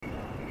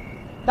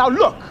Now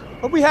look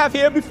what we have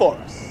here before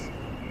us.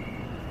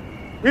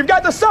 We've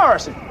got the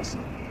Saracens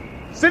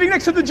sitting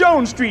next to the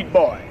Jones Street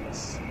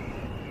Boys.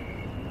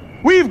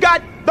 We've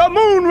got the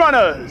Moon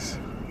Runners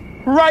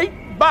right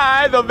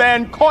by the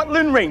Van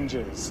Cortlandt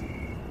Rangers.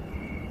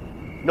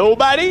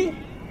 Nobody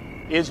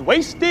is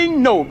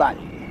wasting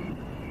nobody.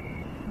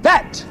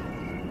 That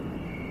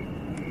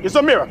is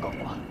a miracle.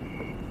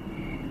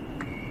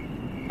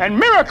 And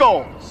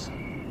miracles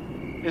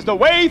is the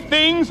way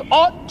things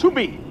ought to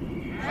be.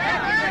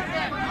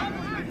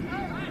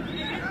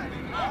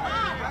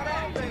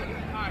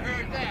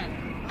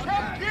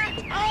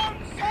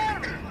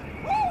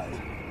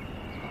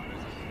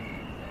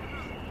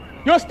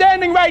 You're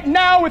standing right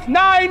now with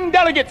 9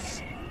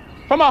 delegates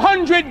from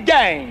 100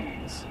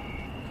 gangs.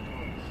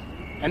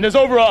 And there's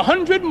over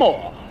 100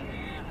 more.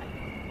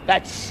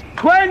 That's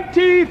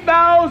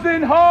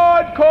 20,000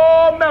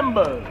 hardcore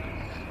members.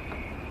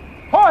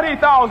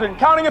 40,000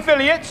 counting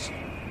affiliates.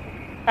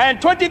 And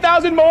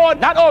 20,000 more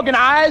not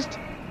organized,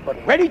 but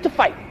ready to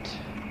fight.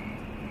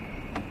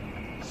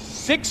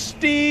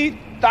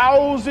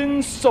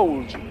 60,000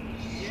 soldiers.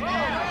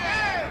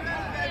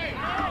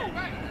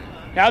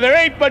 Now, there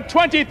ain't but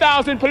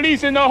 20,000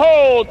 police in the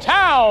whole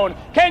town.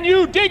 Can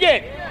you dig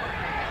it?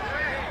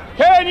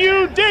 Can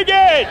you dig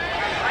it?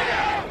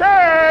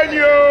 Can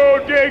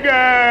you dig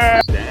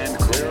it? Stand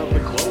clear of the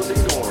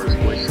closing doors.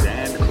 Please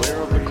stand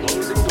clear of the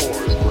closing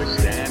doors. Please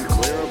stand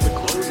clear of the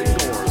closing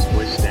doors.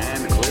 Please stand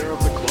clear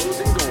of the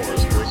closing doors.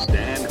 Please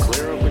stand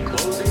clear of the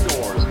closing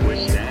doors.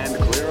 Please stand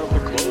clear of the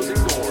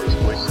closing doors.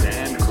 Please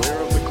stand clear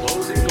of the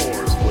closing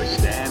doors. Please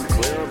stand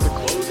clear of the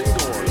closing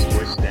doors.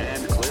 Please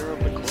stand clear of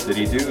the closing doors.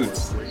 City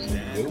Dudes.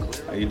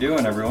 How you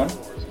doing, everyone?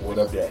 What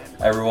up, Dad?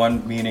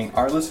 Everyone, meaning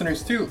our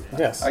listeners too.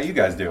 Yes. How you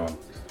guys doing?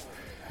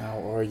 How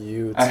are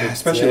you today?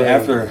 Especially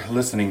after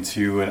listening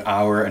to an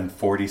hour and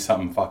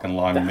 40-something fucking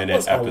long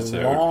minute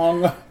episode.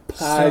 Long podcast.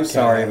 So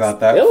sorry about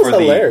that. It was For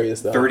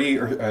hilarious, the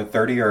though.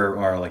 30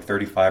 or like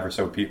 35 or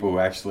so people who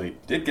actually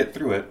did get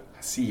through it.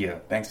 I see you.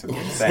 Thanks for the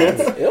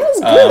fans. It was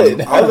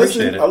good. I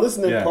appreciate it. I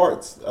listen in Yeah.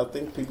 parts. I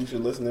think people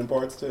should listen in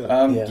parts too.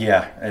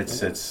 Yeah,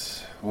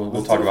 it's.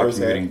 We'll talk about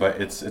commuting, but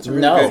it's a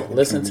really good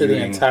listen to the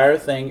commuting. entire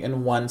thing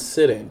in one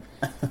sitting.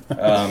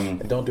 Um,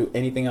 And don't do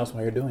anything else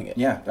while you're doing it.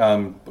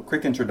 Yeah.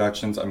 Quick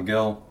introductions. I'm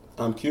Gil.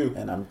 I'm Q.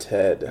 And I'm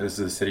Ted. This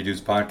is the City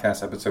Dudes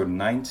podcast, episode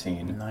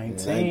 19.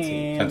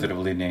 19.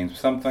 Tentatively named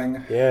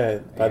something. Yeah.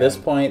 By this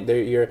point,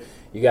 you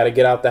got to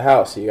get out the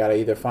house. You got to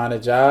either find a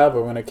job or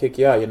we're going to kick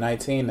you out. You're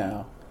 19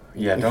 now.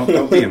 Yeah.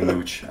 Don't be a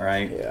mooch. All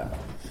right. Yeah.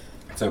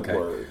 It's okay.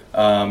 Word.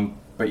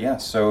 But yeah.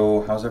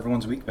 So how's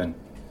everyone's week been?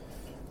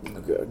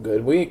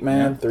 Good week,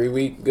 man. Yeah.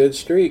 3-week good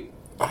streak.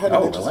 I had Oh,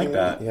 an I interesting like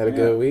that. You had a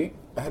good week?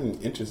 I had an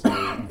interesting.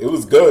 It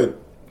was good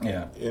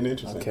Yeah. and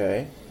interesting.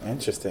 Okay.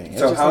 Interesting.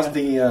 So how's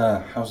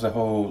the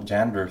whole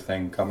janitor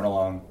thing coming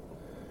along?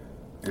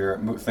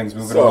 Things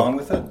moving along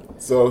with it?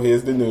 So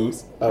here's the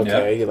news.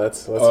 Okay,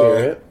 let's hear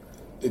it.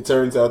 It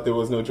turns out there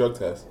was no drug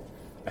test.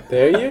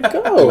 There you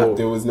go.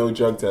 There was no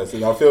drug test,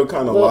 and I feel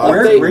kind of Well,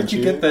 lied. Where'd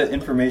you get the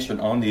information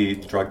on the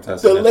drug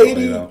test? The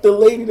initially, though?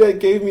 lady that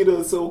gave me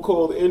the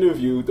so-called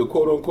interview, the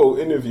quote-unquote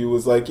interview,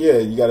 was like, "Yeah,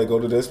 you got to go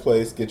to this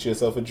place, get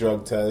yourself a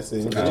drug test,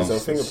 and get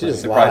yourself She They just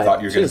fingerprinted." probably lied.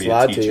 thought you were going She to be just a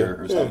lied to teacher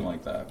you. or something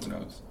like that. Who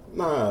knows?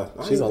 Nah,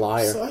 She's a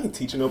liar. I ain't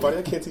teaching nobody.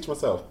 I can't teach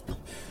myself. I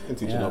ain't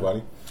teaching Yeah.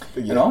 nobody.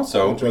 But yeah, And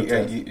also, no drug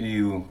test.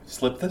 you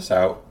slipped this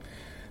out.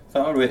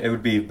 Thought it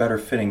would be better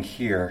fitting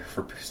here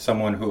for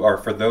someone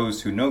for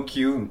those who know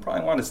Q and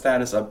probably want a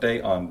status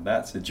update on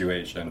that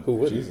situation. Who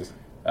wouldn't? Jesus.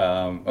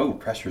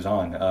 Pressure's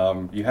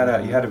on. You had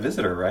a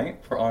visitor, right?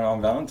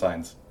 On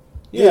Valentine's.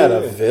 You had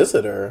a Yeah.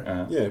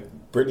 visitor. Yeah,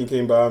 Brittany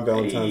came by on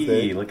Valentine's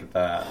Hey, Day. look at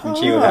that.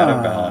 Q had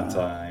a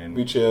Valentine.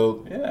 We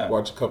chilled, Yeah.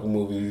 watched a couple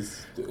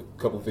movies,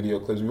 a couple video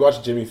clips. We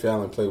watched Jimmy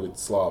Fallon play with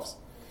sloths.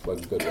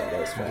 Wasn't good though. That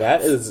was fun.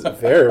 That is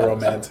very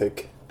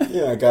romantic.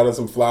 Yeah, I got her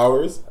some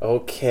flowers.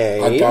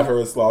 Okay. I got her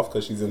a sloth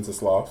because she's into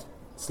sloth.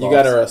 You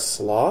got her a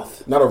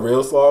sloth? Not a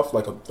real sloth,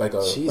 like a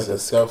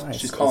Jesus stuffed. Christ.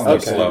 She's calling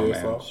Okay. you slow, Real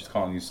man. sloth. She's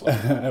calling you slow.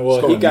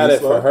 Well, he got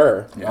it for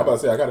her. I'm about to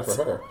say I got it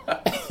for her.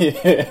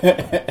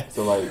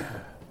 So like,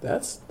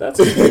 That's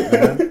cute,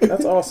 man.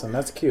 That's awesome.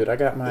 That's cute. I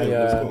got my.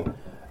 Yeah, that's cool.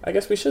 I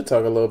guess we should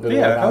talk a little bit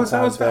Yeah, about how was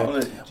Valentine's Day.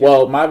 Valentine's?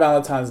 Well, my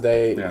Valentine's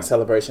Day Yeah.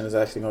 celebration is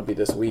actually going to be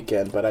this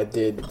weekend, but I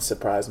did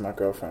surprise my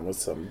girlfriend with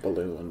some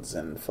balloons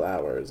and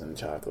flowers and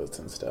chocolates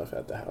and stuff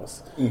at the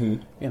house. mm-hmm.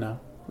 You know,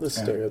 the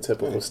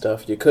stereotypical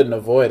stuff. You couldn't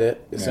avoid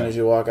it. As soon as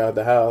you walk out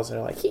the house, they're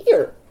like,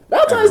 "Here,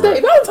 Valentine's Day,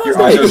 Valentine's Your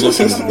Day." eyes are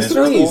looking Please.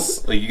 miserable.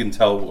 Like you can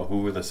tell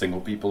who the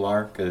single people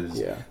are because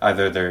Yeah.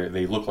 either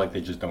they look like they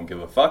just don't give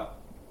a fuck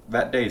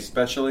that day,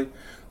 especially,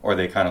 or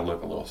they kind of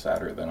look a little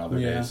sadder than other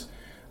Yeah. days.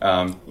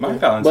 My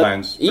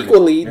Valentine's But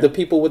equally, the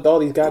people with all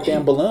these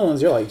goddamn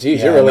balloons, you're like,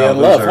 geez, you're Yeah, really no,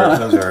 in love,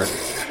 those huh?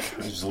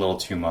 are just a little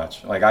too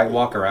much. Like I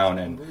walk around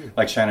and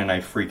like Shannon and I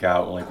freak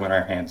out like when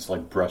our hands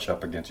like brush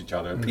up against each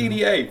other.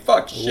 PDA,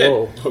 fuck shit,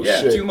 Whoa. Oh, yeah,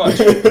 shit. too much.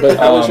 But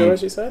how was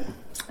yours, you said?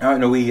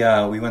 No, we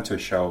went to a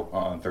show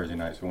on Thursday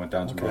night. So we went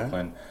down to Okay.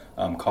 Brooklyn.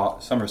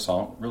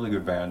 Somersault. Really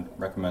good band.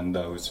 Recommend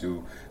those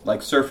who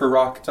like surfer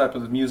rock type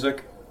of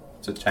music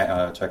to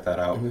check that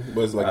out.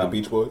 Was it like the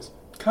Beach Boys?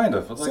 Kind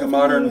of. It's like a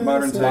modern take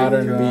Modern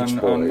Beach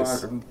on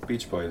Boys. modern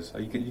Beach Boys.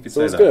 You could So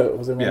say it was that. good.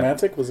 Was it Yeah.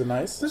 romantic? Was it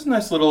nice? It was a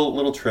nice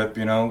little trip,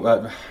 you know.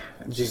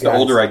 Did Just you the guys-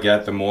 older I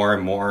get, the more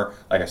and more,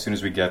 like, as soon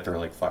as we get there,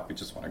 like, fuck, we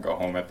just want to go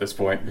home at this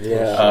point.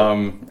 Yeah.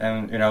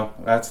 And, you know,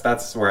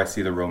 that's where I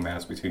see the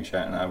romance between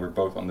Chat and I. We're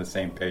both on the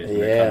same page when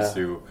it Yeah. comes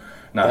to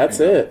not, That's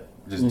you know, it.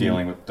 just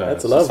dealing with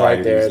That's love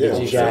right there. society's Did you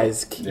bullshit.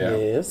 guys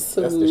kiss?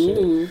 That's the shit.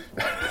 Ooh.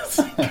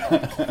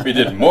 We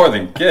did more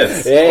than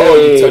kiss. Hey. Oh,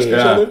 you touched each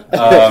Yeah.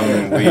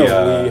 other? We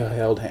we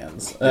held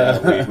hands.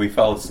 yeah, we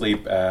fell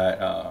asleep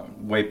at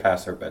way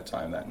past our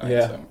bedtime that night.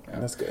 Yeah, So,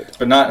 that's good.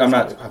 But I'm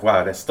not.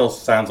 Wow, that still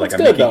sounds like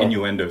That's I'm good, making though.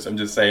 innuendos. I'm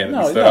just saying.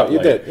 No, stuff, you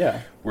like, did. Yeah,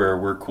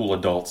 We're cool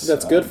adults.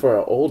 that's good for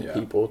old yeah,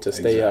 people to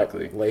stay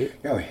exactly. up late.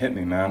 Yo, it hit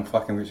me, man.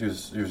 Fucking, she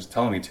was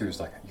telling me too. He was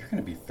like, "You're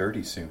gonna be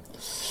 30 soon."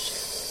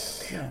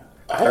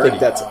 I think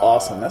that's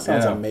awesome. That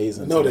sounds Yeah.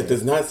 amazing. No, to that me.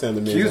 does not sound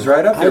amazing. He was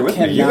right up I there with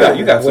me. You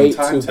cannot got some wait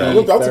time to to. I'm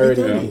be about to be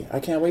 30. 30. I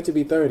can't wait to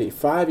be 30.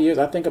 5 years.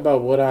 I think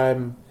about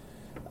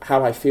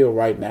how I feel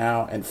right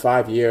now. In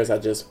 5 years, I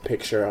just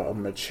picture a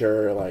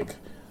mature, like,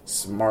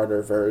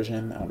 smarter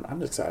version.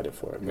 I'm excited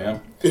for it, man.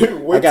 Yeah.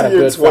 Wait I got till a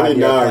you're good 5-year 29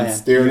 plan.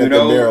 staring You at the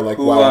know mirror like,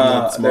 who, wow, I'm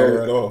not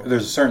smarter at all.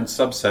 There's a certain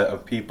subset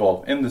of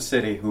people in the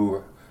city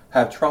who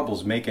have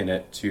troubles making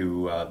it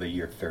to the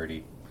year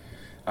 30.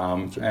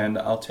 And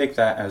I'll take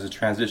that as a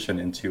transition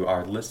into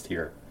our list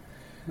here.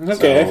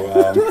 Okay.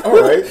 So,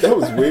 All right, that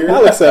was weird.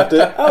 I'll accept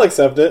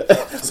it.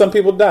 Some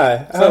people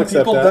die. I'll some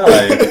accept people that.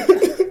 die.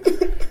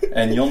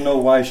 And you'll know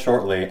why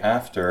shortly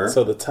after.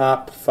 So the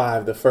top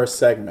 5, the first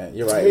segment.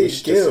 You're right. Hey, we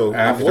should Gil,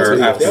 After- what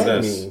does after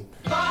that this. mean?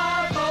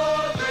 5,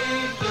 4,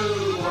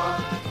 3, 2,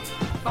 1.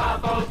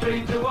 5, 4,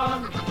 3, 2,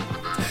 1.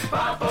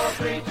 5, 4,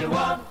 3, 2,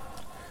 1.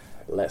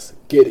 let's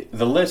get it.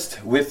 the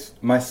list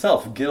with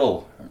myself,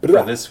 Gil, for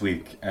Blah. this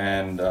week.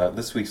 And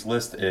this week's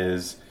list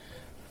is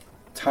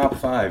top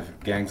 5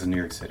 gangs in New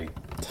York City.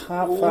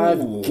 Top Ooh.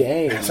 5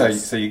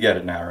 gangs. So you get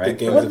it now, The right?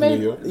 gangs What of made-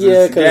 New York.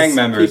 Yeah, Gang because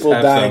members people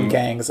have die in some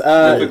gangs.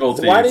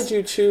 difficulties. Why did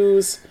you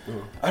choose?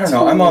 I don't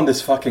know. I'm on this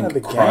the fucking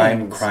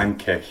crime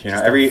gangs. kick. You know,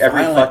 Just every the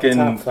violent fucking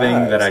top thing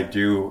fives. that I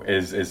do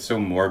is so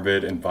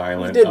morbid and We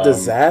violent. did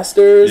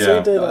disasters. Yeah,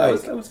 We did I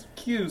like. was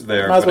accused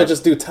there. Might as but well I-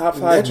 just do top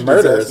 5 Natural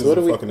murders. disasters What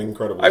do are we? fucking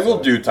incredible. I will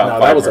so. do top No,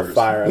 5 that was a murders.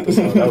 fire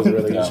episode. That was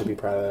really. Yeah. You should be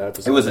proud of that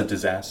episode. It was a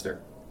disaster,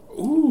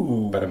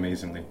 Ooh, but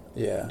amazingly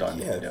Yeah. done.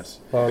 Yes. Yes.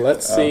 Well,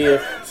 let's see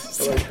if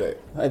I like that.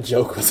 that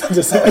joke was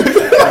just.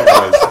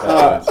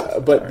 That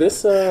was. But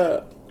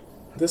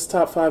this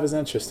top 5 is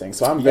interesting,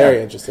 so I'm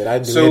very interested. I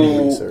didn't do any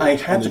So research. I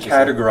had to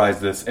categorize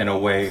this in a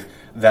way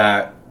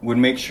that would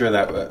make sure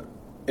that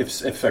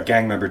if a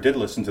gang member did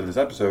listen to this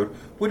episode,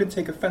 wouldn't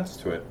take offense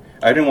to it.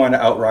 I didn't want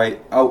to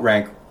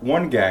outrank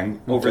one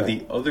gang over Okay.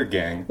 the other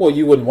gang. Well,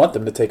 you wouldn't want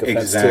them to take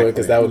offense to it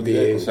because that would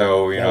be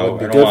So, that I would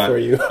be don't good want, for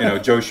you.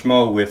 Joe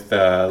Schmo with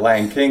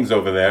Latin Kings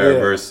over there Yeah.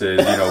 versus,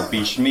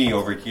 B. Shmee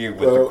over here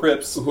with the Well,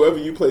 Crips whoever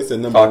you place at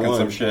number talking one,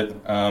 some shit.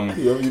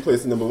 whoever you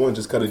place at number one,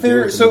 just cut a deal. There,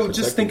 with them so and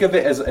just protect think of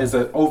it as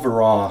an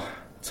overall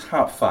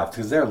top 5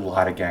 because there are a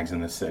lot of gangs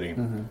in the city.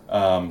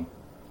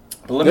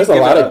 But let me There's a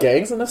give lot it of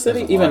gangs in the city,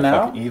 there's a even lot of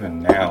now. fucking- even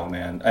now,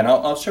 man. And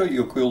I'll show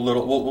you a cool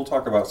little. We'll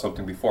talk about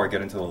something before I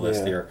get into the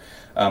list Yeah. here.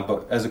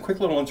 But as a quick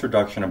little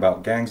introduction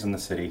about gangs in the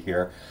city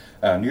here,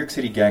 New York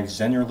City gangs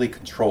generally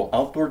control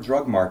outdoor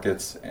drug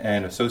markets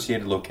and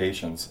associated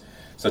locations,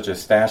 such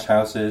as stash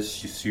houses,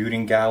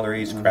 shooting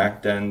galleries,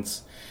 crack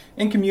dens.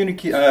 In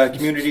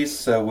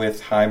communities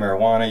with high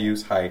marijuana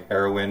use, high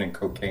heroin and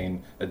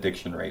cocaine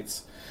addiction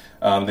rates.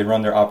 They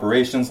run their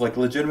operations like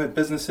legitimate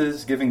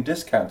businesses, giving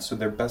discounts to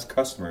their best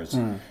customers,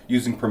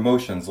 using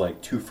promotions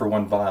like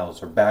 2-for-1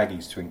 vials or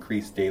baggies to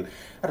increase daily.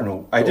 I don't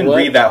know. I didn't What?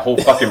 read that whole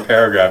fucking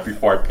paragraph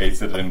before I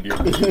pasted it in here.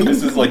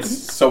 This is like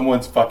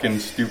someone's fucking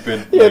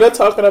stupid. Yeah, like, they're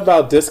talking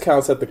about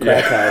discounts at the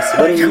crack house.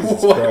 What are you?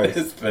 what Christ.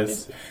 is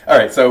this? All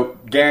right, so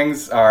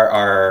gangs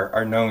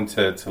are known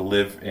to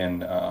live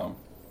in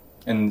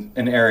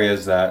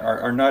areas that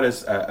are not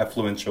as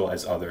affluential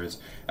as others.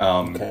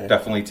 Okay.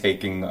 Definitely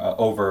taking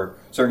over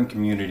certain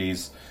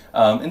communities.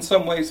 In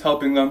some ways,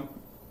 helping them,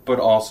 but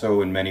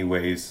also in many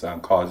ways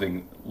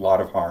causing a lot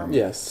of harm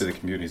Yes. to the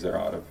communities they're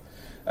out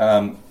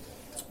of.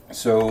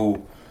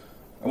 So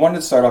I wanted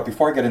to start off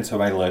before I get into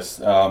my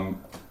list. I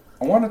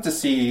wanted to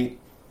see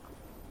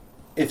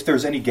if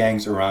there's any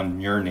gangs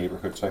around your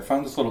neighborhood. So I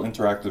found this little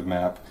interactive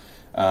map.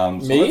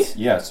 Me?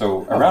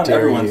 So around dare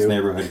everyone's you.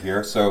 neighborhood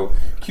here. So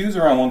Q's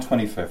around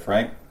 125th,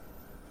 right?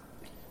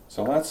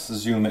 So let's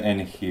zoom in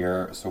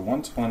here. So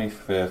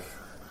 125th,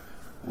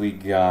 we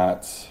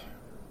got.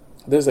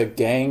 There's a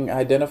gang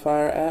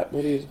identifier app.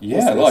 What do you?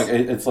 Yeah, what's look,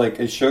 this? it's like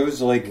it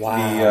shows like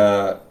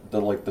Wow.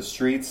 the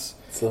streets,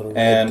 It's little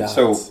red and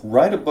so dots.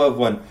 right above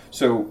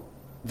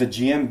the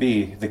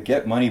GMB, the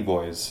Get Money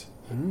Boys,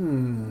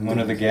 one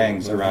of the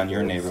gangs around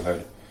your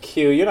neighborhood.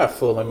 Q, you're not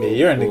fooling me.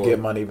 You're in the boy. Get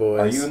Money Boys.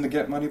 Are you in the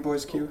Get Money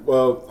Boys, Q?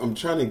 Well, I'm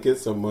trying to get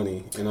some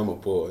money, and I'm a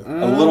boy.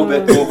 A little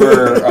bit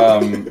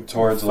over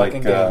towards like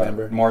Fucking gang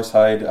member.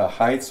 Mooreside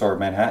Heights or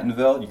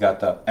Manhattanville. You got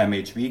the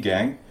MHB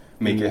gang.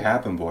 Make it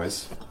happen,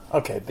 boys.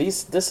 Okay,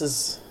 this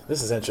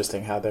is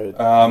interesting how they're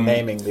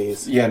naming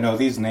these. Yeah, no,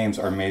 these names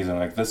are amazing.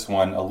 Like this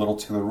one, a little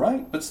to the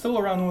right, but still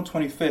around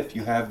 125th.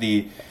 You have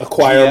the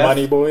Acquire GF,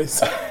 Money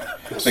Boys.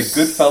 the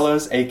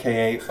Goodfellas,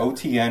 aka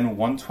OTN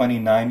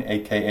 129,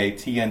 aka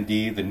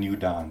TND, the New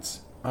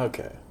Dons.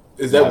 Okay.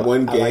 Is that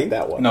one I gang? like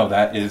that one. No,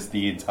 that is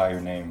the entire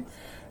name.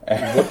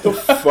 What the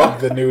fuck?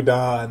 The New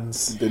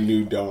Dons. The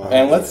New Dawn.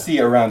 And let's see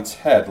around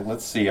Ted.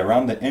 Let's see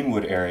around the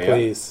Inwood area.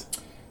 Please.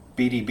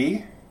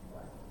 BDB, $1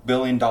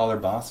 billion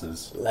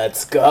bosses.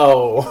 Let's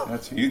go.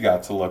 That's who you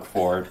got to look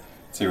forward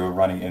to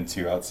running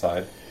into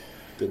outside.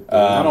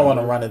 I don't want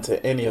to run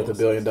into any of the $1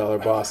 billion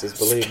bosses,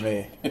 believe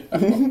me.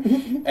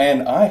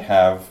 And I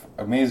have,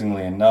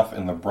 amazingly enough,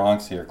 in the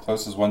Bronx here,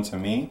 closest one to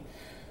me,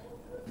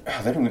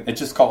 it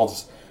just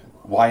calls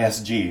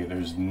YSG.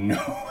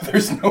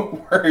 There's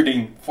no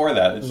wording for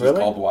that. It's just Really?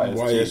 called YSG.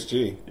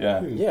 YSG.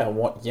 Yeah.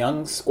 Yeah,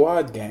 Young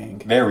Squad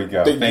Gang. There we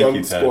go. The Thank Young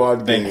you, Ted.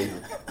 Squad Thank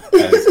gang. you.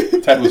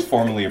 As Ted was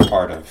formerly a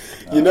part of.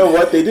 You know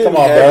what? They didn't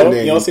Come on, have a bro.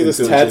 name You don't see this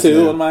until just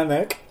tattoo now. on my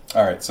neck?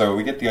 All right, so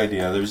we get the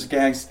idea. There's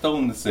gangs still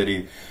in the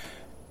city,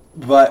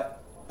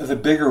 but the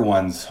bigger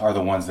ones are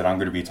the ones that I'm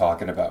going to be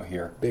talking about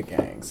here. Big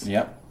gangs.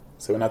 Yep,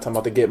 So we're not talking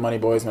about the Get Money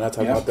Boys. We're not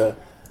talking Yeah. about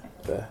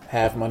the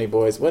Have Money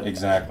Boys. What?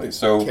 exactly.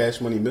 So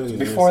Cash Money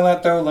Millionaires. before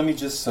that, though, let me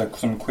just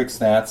some quick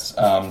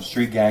stats.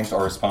 Street gangs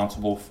are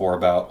responsible for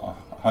about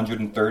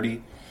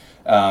 130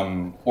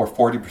 or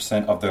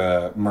 40% of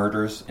the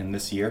murders in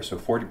this year. So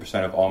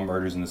 40% of all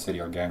murders in the city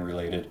are gang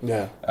related.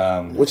 Yeah.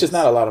 Um, Which is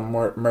not a lot of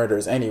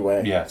murders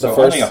anyway. Yeah, The so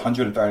first, only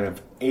 130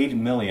 of 8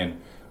 million,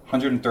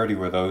 130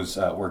 were those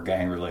were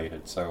gang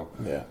related. So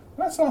Yeah.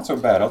 that's not so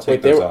bad. I'll Wait,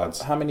 take there those were,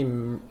 odds. how many?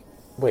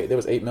 Wait, there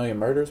was 8 million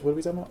murders. What are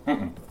we talking about?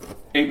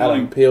 8 out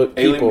million of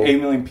people- 8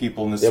 million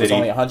people in the There was city.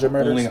 only 100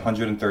 murders? Only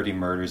 130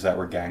 murders that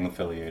were gang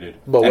affiliated,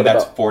 But what and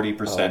that's about-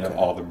 40% Oh, okay. of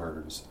all the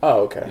murders. Oh,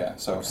 okay. Yeah,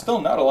 so still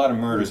not a lot of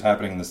murders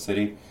happening in the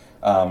city.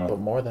 But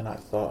more than I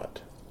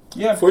thought.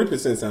 Yeah,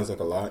 40% sounds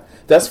like a lot.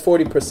 That's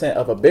 40%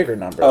 of a bigger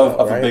number. of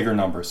though, a right? bigger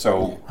number.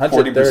 So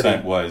 130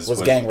 40%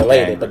 was gang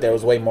related, gang but there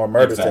was way more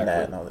murders than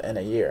Exactly. that in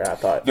a year. I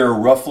thought. There are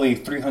roughly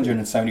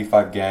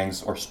 375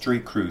 gangs or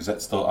street crews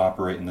that still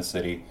operate in the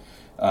city.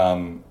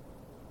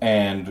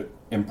 And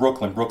in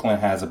Brooklyn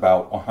has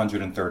about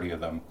 130 of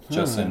them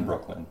just in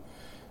Brooklyn.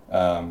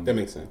 That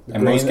makes sense.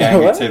 And most Green- gang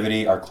What?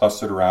 activity are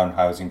clustered around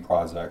housing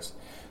projects.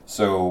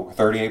 So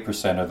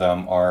 38% of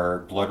them are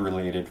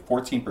blood-related,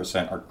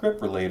 14% are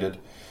grip-related,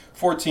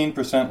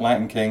 14%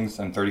 Latin Kings,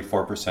 and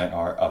 34%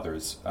 are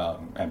others,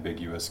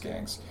 ambiguous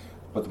gangs.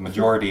 But the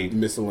majority...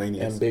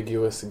 Miscellaneous.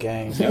 Ambiguous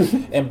gangs. Yeah.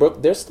 And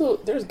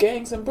there's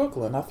gangs in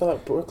Brooklyn. I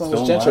thought Brooklyn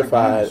was Still a lot of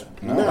gentrified. gangs.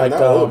 No. No, Like,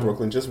 not all of um,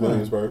 Brooklyn, just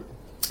Williamsburg.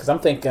 Because I'm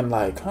thinking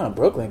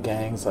Brooklyn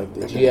gangs, like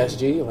the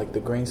GSG, like the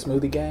Green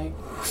Smoothie Gang,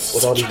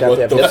 with all these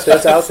goddamn the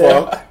hipsters out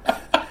there.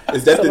 Fuck?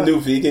 Is that the new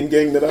vegan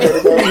gang that I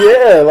heard about?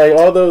 Yeah, like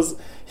all those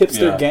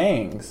hipster Yeah.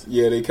 gangs.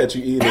 Yeah, they catch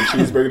you eating a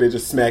cheeseburger, they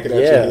just smack it out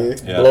Yeah, your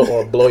head.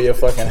 Yeah. blow your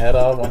fucking head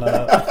off. On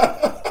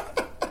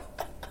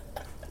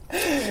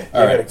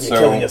All right, you're so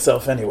killing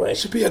yourself anyway.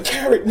 Should be a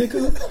carrot,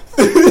 nigga.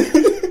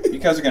 you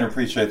guys are going to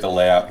appreciate the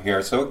layout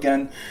here. So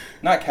again,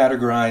 not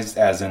categorized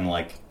as in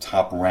like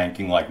top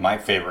ranking, like my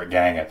favorite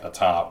gang at the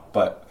top,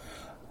 but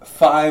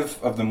 5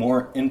 of the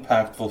more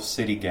impactful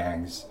city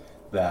gangs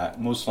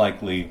that most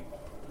likely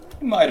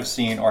you might have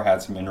seen or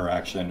had some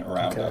interaction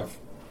around Okay. of.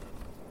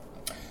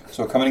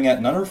 So coming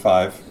at number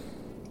 5,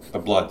 the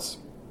Bloods,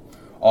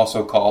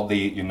 also called the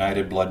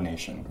United Blood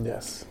Nation.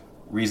 Yes.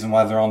 Reason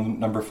why they're on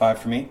number 5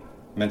 for me,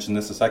 mentioned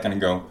this a second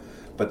ago,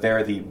 but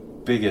they're the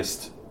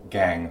biggest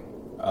gang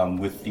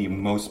with the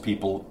most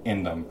people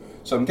in them.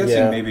 So I'm guessing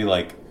Yeah. maybe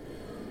like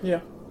Yeah.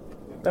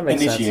 That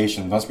makes sense.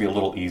 initiation must be a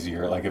little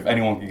easier. Like if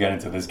anyone could get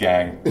into this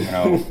gang, you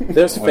know.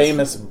 There's what's-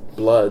 famous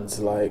Bloods,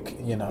 like,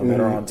 that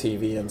are on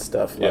TV and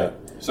stuff. Yeah. Like,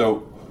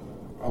 So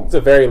it's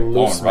a very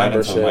loose going right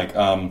into membership.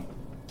 the mic.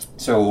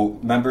 So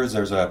members,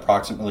 there's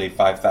approximately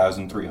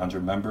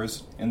 5,300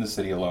 members in the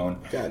city alone.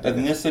 God damn.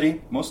 Ethnicity,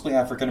 mostly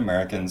African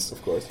Americans.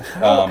 Of course.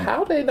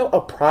 How do they know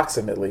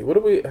approximately?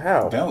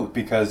 How? No,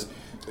 because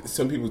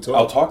Some people talk.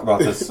 I'll talk about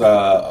this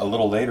a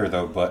little later,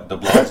 though. But De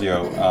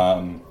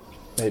Blasio,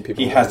 Maybe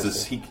people he will has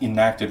understand. this. He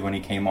enacted when he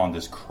came on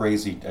this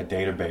crazy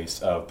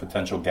database of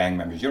potential gang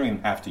members. You don't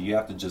even have to. You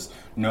have to just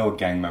know a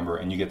gang member,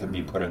 and you get to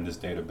be put in this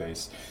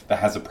database that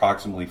has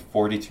approximately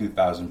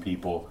 42,000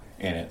 people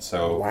in it.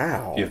 So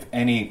Wow. if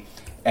any,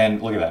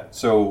 and look at that.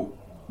 So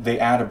they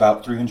add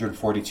about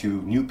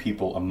 342 new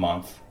people a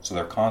month. So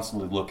they're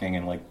constantly looking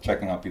and like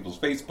checking out people's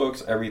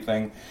Facebooks,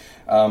 everything.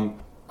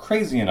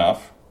 Crazy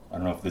enough. I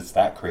don't know if it's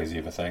that crazy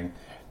of a thing.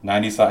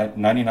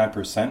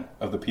 99%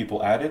 of the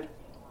people added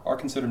are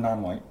considered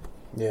non-white.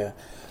 Yeah,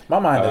 my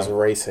mind is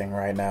racing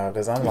right now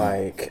because I'm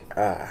like,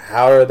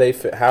 how are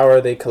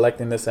they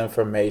collecting this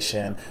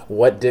information?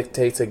 What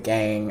dictates a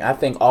gang? I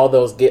think all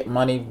those Get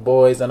Money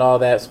boys and all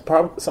that.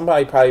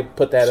 Somebody probably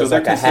put that So as they're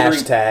like a considering-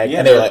 hashtag, yeah,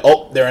 and they're they're- like,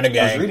 oh, they're in a I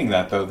was gang. reading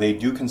that though. They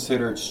do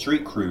consider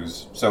street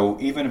crews. So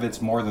even if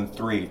it's more than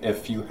 3,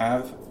 if you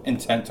have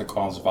intent to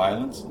cause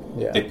violence,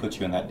 Yeah. they put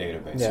you in that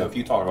database. Yeah. So if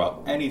you talk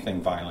about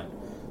anything violent,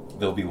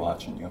 they'll be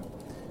watching you.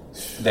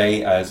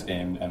 They, as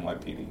in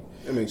NYPD.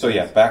 That makes So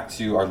yeah, sense. back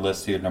to our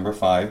list here. Number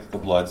 5, the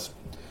Bloods.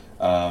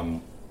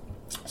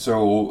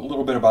 So a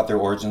little bit about their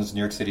origins. New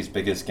York City's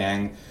biggest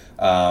gang.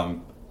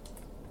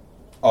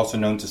 Also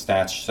known to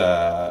snatch,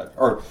 so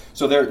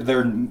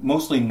they're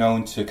mostly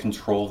known to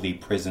control the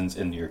prisons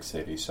in New York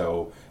City.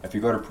 So if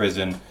you go to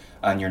prison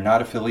and you're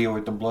not affiliated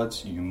with the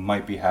Bloods, you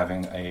might be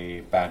having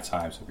a bad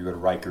time. So if you go to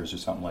Rikers or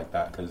something like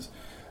that, because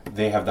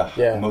they have the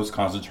Yeah. most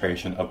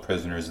concentration of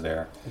prisoners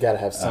there. You gotta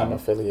have some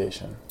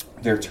affiliation.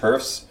 Their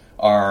turfs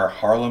are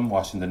Harlem,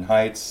 Washington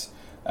Heights,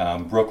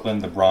 Brooklyn,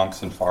 the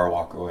Bronx, and Far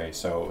Rockaway.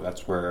 So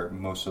that's where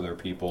most of their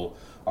people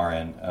are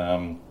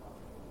in.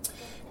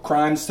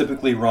 Crimes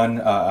typically run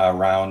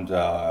around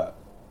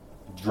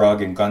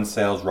drug and gun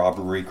sales,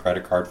 robbery,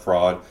 credit card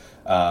fraud.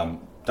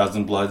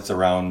 Dozen Bloods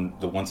around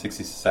the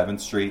 167th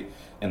Street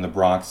in the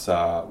Bronx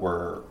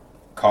were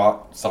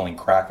caught selling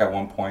crack at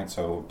one point.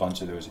 So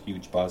there was a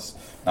huge buzz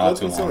not Bloods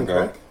too been long selling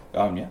ago.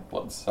 crack? Yeah,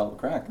 Bloods sell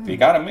crack. They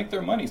got to make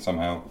their money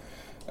somehow.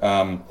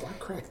 Why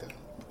crack though?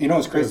 You know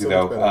what's crazy so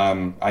though? much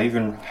better. I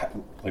even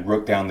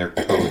wrote down their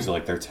codes,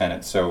 like their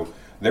tenets. So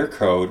their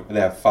code, they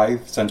have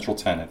 5 central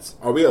tenets.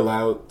 Are we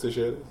allowed to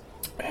share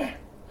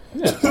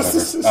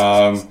this?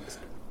 Whatever.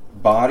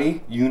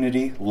 Body,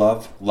 unity,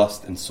 love,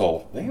 lust, and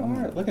soul. They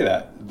are. Look at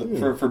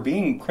that. For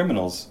being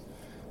criminals,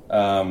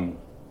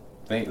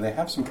 they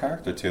have some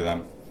character to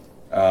them.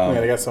 Yeah,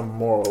 they got some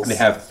morals. They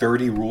have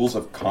 30 rules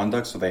of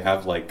conduct, so they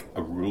have like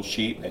a rule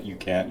sheet that you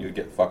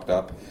get fucked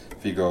up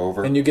if you go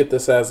over. And you get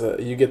this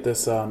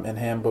in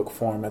handbook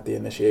form at the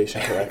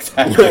initiation, correct?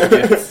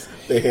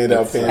 They hand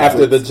out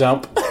pamphlets.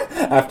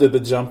 after the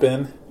jump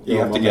in. You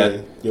Yo, have to my get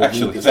man, yo,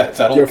 actually you-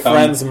 that'll Your come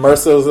friends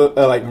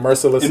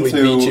mercilessly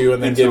into- beat you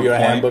and then into give you a a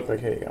point. handbook like,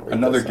 hey, I'll read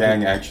Another this.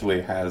 gang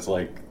actually has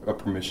like a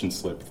permission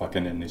slip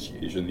fucking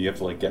initiation. You have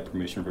to like get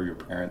permission from your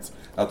parents.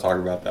 I'll talk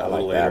about that a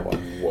little like later.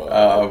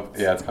 that one.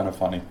 Yeah, it's kind of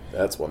funny.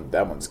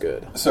 That one's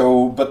good.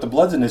 So, but the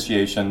Bloods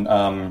initiation,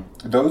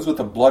 those with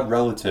a blood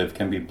relative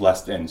can be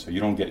blessed in, so you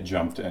don't get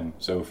jumped in.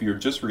 So if you're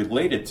just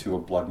related to a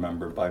blood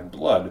member by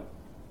blood,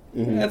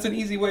 that's an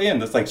easy way in.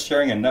 That's like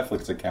sharing a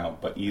Netflix account,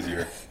 but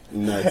easier.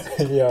 Nice.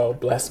 Yo,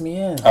 bless me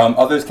in.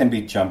 Others can be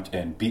jumped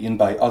in, beaten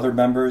by other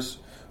members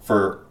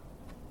for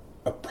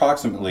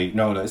approximately,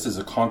 this is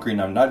a concrete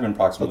number, not even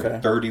approximately, Okay.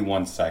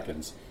 31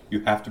 seconds. You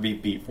have to be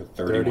beat for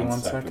 31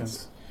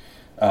 seconds.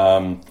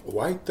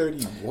 Why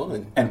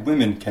 31? And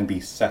women can be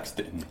sexed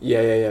in.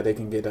 Yeah. They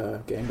can get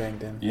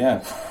gangbanged in. Yeah.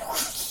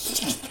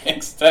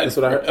 Thanks, Ted. That's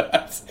what I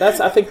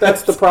heard. I think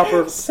that's the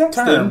proper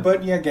Sexton, term.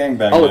 but yeah,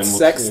 gangbang. Oh, it's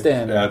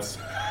sexton. That's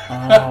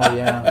Oh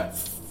yeah.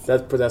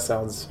 That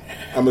sounds.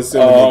 I'm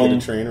assuming they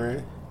get a train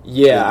ride.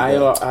 Yeah,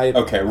 I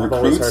okay. I've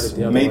always heard Recruits it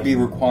the other may way. be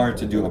required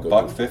to do a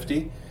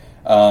 $150.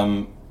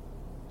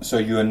 So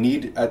you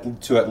need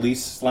to at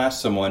least slash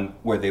someone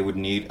where they would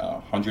need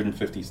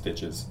 150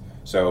 stitches.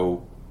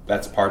 So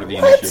that's part of the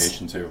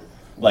initiation too.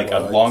 Like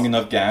a What? long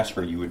enough gash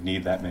where you would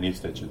need that many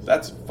stitches.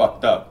 That's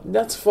fucked up.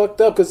 That's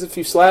fucked up because if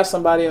you slash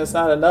somebody and it's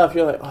not enough,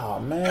 you're like, oh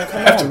man, come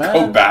I have on, to man.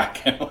 go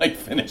back and like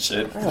finish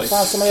it. gotta Like,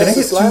 find somebody can I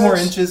else get to 2 more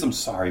slash? inches? I'm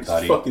sorry,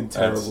 buddy. Fucking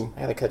That's- terrible.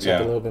 I gotta catch Yeah.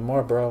 up a little bit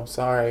more, bro.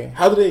 Sorry.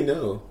 How do they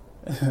know?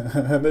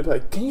 They'd be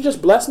like, can you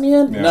just bless me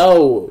in? Yeah.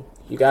 No,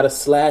 you gotta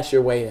slash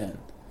your way in.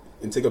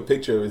 And take a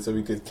picture of it so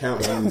we could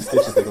count how many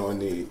stitches they're gonna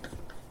need.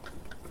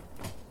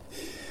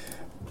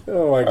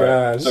 Oh my All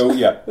right, gosh. so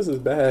yeah. This is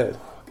bad.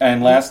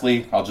 And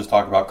lastly, I'll just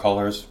talk about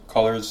colors.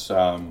 Colors,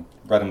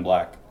 red and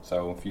black.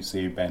 So if you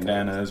see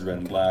bandanas, red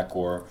and black,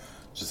 or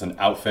just an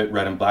outfit,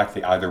 red and black,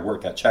 they either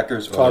work at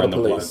Checkers or Call they're the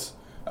in the police.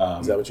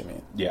 Bloods. Is that what you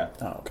mean? Yeah.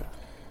 Oh, okay.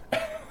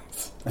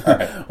 All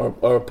right.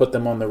 Or put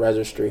them on the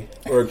registry.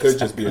 Or it could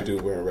just be a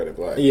dude wearing red and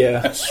black.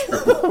 Yeah.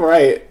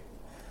 Right.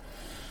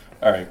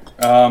 All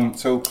right.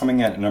 So coming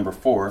in at number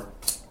 4,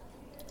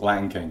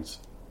 Latin Kings.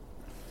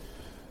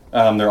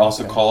 They're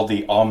also called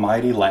the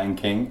Almighty Latin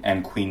King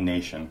and Queen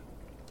Nation.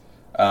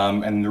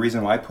 And the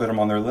reason why I put them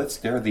on their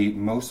list, they're the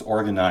most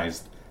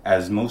organized,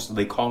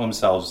 they call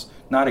themselves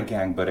not a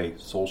gang, but a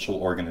social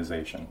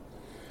organization.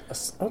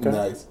 Okay.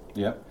 Nice.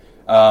 Yep.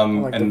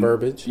 like the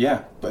verbiage.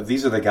 Yeah, but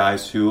these are the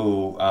guys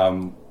who,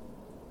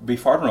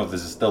 before, I don't know if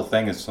this is still a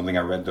thing, it's something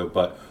I read though,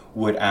 but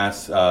would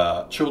ask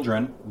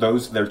children,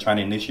 those they're trying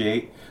to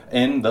initiate,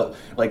 in the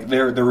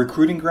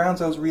recruiting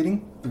grounds I was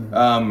reading,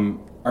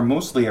 are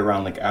mostly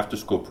around like after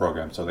school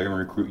programs, so they're going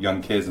to recruit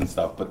young kids and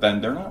stuff, but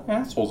then they're not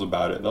assholes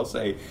about it. They'll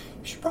say, you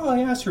should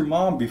probably ask your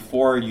mom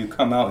before you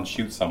come out and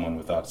shoot someone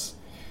with us.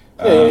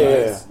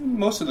 Yeah.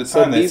 Most of the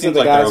So time, it these are seems the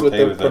like guys they're with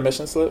okay the with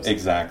permission it. slips?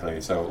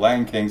 Exactly. So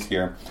Latin Kings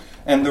here,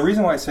 and the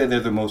reason why I say they're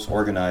the most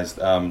organized,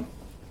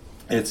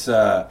 it's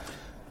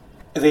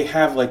They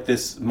have like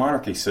this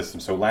monarchy system.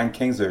 So Latin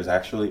Kings, there's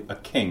actually a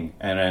king,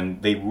 and then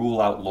they rule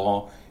out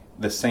law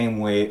the same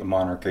way a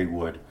monarchy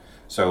would.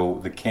 So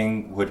the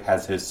king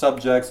has his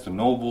subjects, the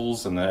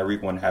nobles, and then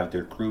everyone have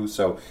their crew.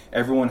 So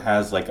everyone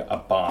has like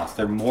a boss.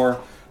 They're more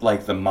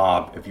like the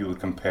mob if you would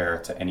compare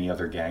it to any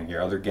other gang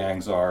here. Other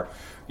gangs are,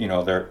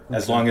 they're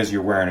as long as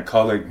you're wearing a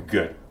color, you're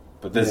good.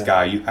 But this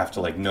guy, you have to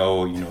like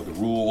know the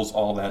rules,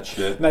 all that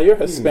shit. Now you're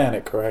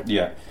Hispanic, correct?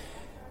 Yeah.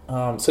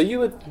 So you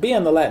would be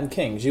in the Latin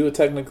Kings. You would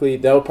technically,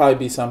 that would probably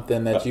be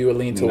something that you would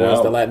lean towards,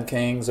 no. the Latin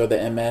Kings or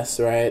the MS,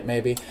 right?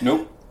 Maybe.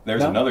 Nope.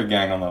 There's No? another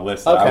gang on the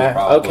list. That I would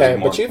Okay, probably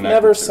more but you've connected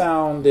never to.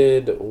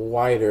 sounded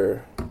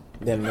whiter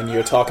than when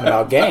you're talking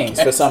about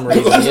gangs for some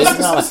reason. It's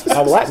not like,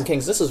 now, Latin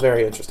Kings, this is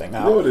very interesting. You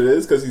know what Now, it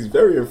is? Because he's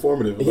very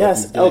informative. About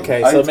yes, these games.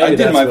 okay, so maybe I did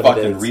that's my what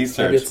fucking it is. Maybe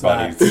research, it's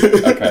not.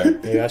 buddies. Okay.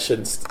 Maybe I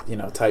shouldn't,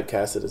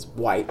 typecast it as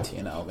white.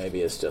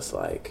 Maybe it's just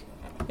like,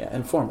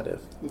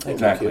 informative. Thank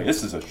Exactly. you.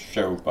 This is a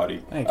show,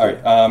 buddy. Thank All you.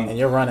 right. And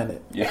you're running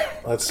it. Yeah.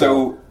 Let's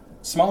so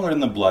smaller than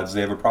the Bloods,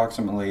 they have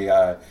approximately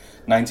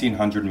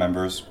 1,900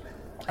 members.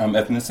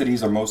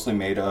 Ethnicities are mostly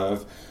made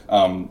of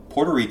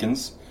Puerto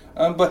Ricans,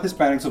 but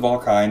Hispanics of all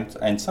kinds,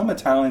 and some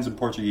Italians and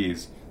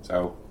Portuguese.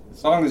 So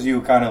as long as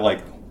you kind of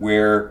like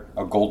wear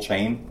a gold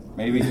chain,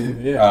 maybe,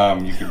 Yeah.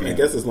 you could be. I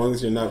guess as long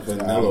as you're not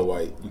vanilla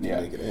white, you can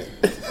yeah. make it in.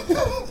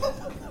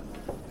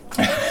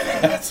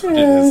 That's what it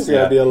Yeah, is. it's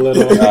gotta Yeah. be a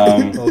little,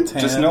 little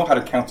tan. Just know how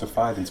to count to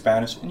 5 in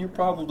Spanish, and you're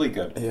probably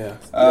good. Yeah.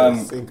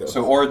 Cinco.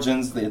 So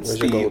origins, it's Where's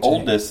your the gold chain?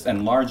 oldest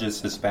and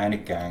largest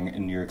Hispanic gang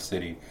in New York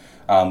City,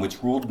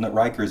 which ruled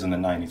Rikers in the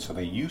 90s. So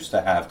they used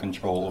to have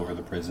control over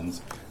the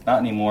prisons. Not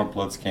anymore.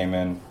 Bloods came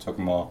in, took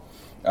them all.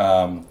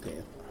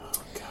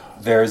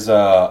 There's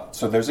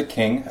a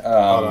king. Hold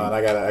on,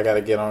 I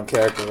gotta get on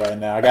character right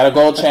now. I got a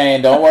gold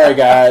chain. Don't worry,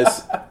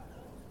 guys.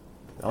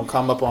 Don't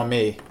come up on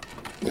me.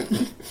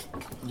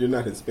 You're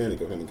not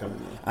Hispanic of any kind.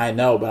 I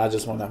know, but I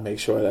just want to make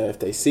sure that if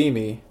they see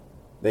me,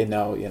 they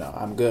know,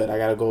 I'm good. I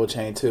got a gold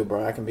chain too,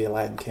 bro. I can be a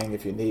Latin King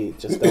if you need.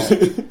 Just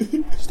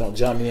don't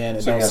jump me in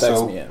and don't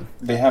sex me in.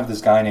 They have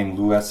this guy named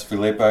Luis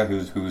Felipe,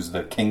 who's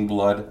the King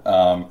Blood.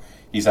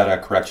 He's at a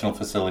correctional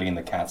facility in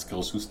the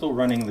Catskills, who's still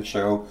running the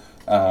show.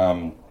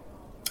 And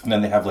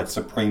then they have like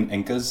Supreme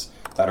Incas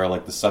that are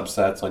like the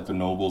subsets, like the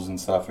nobles and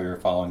stuff. If you're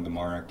following the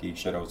monarchy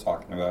shit I was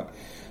talking about,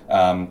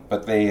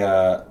 but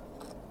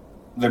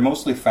they're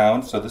mostly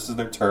found. So this is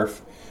their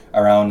turf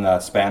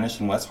around Spanish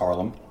in West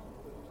Harlem,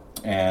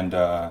 and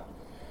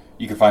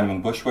you can find them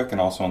in Bushwick and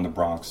also in the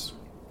Bronx.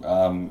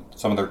 Some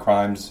of their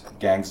crimes,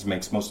 gangs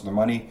makes most of their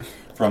money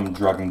from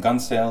drug and gun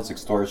sales,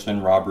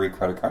 extortion, robbery,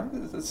 credit card.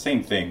 It's the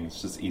same thing.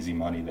 It's just easy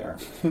money there.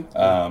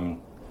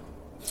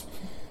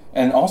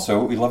 And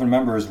also, 11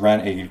 members ran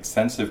an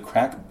extensive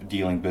crack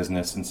dealing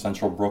business in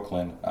central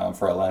Brooklyn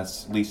for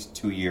at least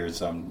 2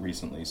 years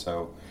recently.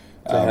 So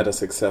They had a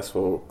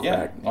successful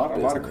crack a lot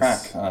of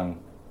business. crack.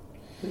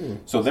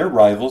 So their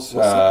rivals,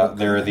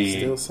 they're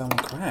Still selling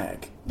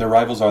crack. their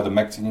rivals are the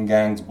Mexican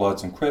gangs,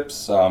 Bloods and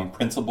Crips.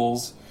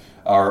 Principles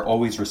are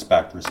always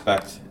respect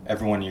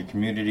everyone in your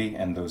community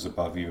and those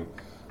above you.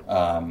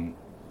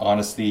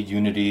 Honesty,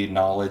 unity,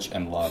 knowledge,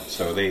 and love.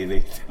 So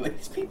these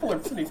people are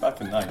pretty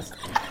fucking nice.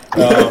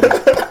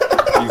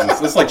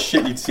 Jesus, it's like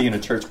shit you'd see in a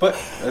church, but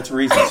that's a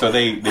reason. So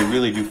they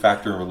really do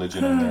factor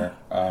religion in there.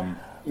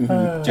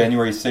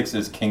 January 6th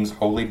is King's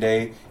Holy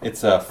Day.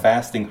 It's a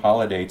fasting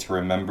holiday to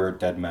remember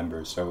dead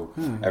members. So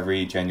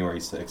every January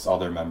 6th, all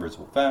their members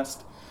will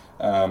fast.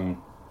 Yeah.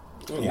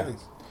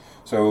 Nice.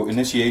 So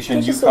initiation,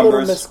 It's just a little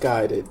newcomers.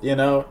 misguided,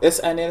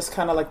 It's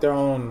kind of like their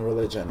own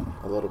religion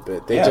a little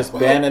bit. They Yeah. just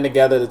banding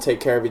together to take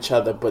care of each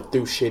other, but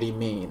through shitty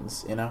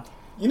means, You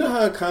know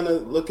how I kind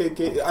of look at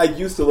gangs? I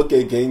used to look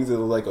at gangs as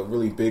like a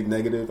really big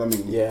negative. I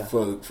mean, Yeah.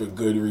 for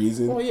good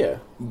reason. Well, yeah.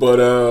 But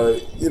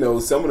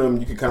some of them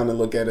you could kind of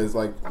look at as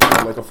like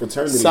a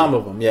fraternity. Some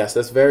of them, yes,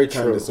 that's very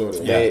true. Kinda, sorta.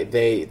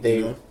 They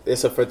You know?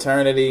 it's a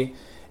fraternity,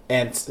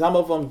 and some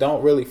of them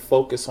don't really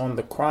focus on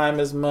the crime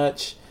as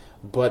much,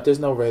 but there's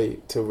no way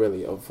to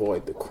really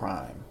avoid the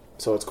crime.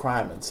 So it's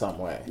crime in some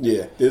way.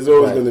 Yeah, there's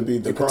always But going to be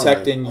the you're crime.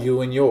 protecting you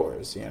and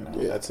yours, Yeah.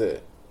 That's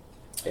it.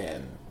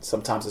 And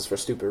sometimes it's for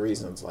stupid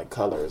reasons like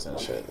colors and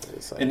shit.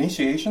 It's like,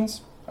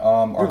 Initiations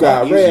are you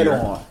got a lot red easier.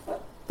 on.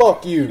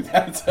 Fuck you.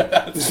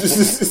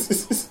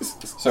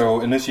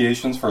 So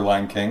initiations for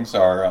Lion Kings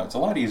are it's a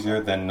lot easier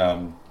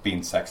than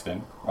being sexed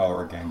in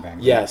or gangbanging.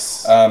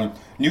 Yes.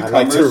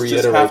 Newcomers to just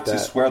reiterate have to that.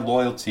 swear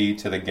loyalty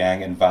to the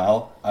gang and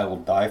vow, I will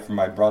die for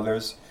my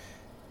brothers,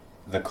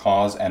 the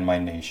cause, and my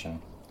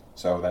nation.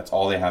 So that's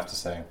all they have to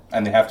say.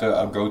 And they have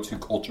to go to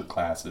culture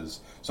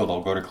classes. So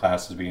they'll go to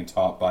classes being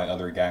taught by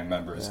other gang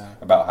members Yeah.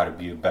 about how to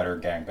be a better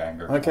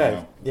gangbanger. Okay.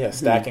 Yeah,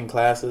 stacking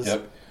classes.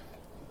 Yep.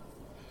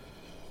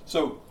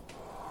 So,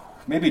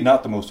 maybe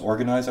not the most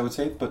organized, I would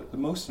say, but the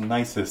most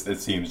nicest, it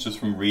seems, just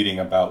from reading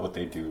about what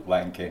they do.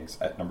 Latin Kings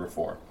at number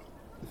 4.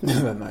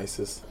 The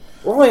nicest.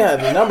 We're only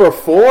at number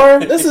 4?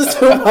 This is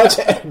too much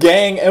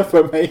gang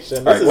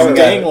information. This All right, is well,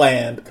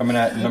 gangland. Coming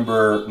at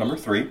number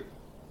 3.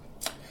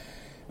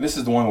 This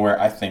is the one where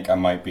I think I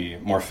might be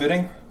more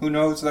fitting. Who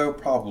knows, though?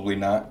 Probably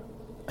not.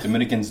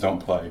 Dominicans don't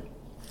play.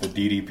 The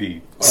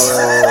DDP.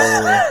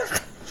 Oh,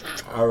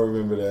 I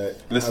remember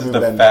that. This I is remember the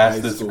that in high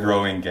fastest school.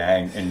 growing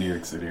gang in New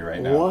York City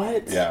right now.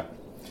 What? Yeah.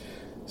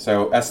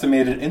 So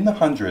estimated in the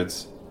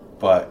hundreds,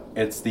 but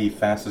it's the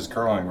fastest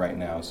growing right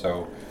now.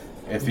 So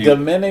if you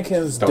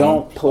Dominicans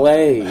don't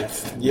play.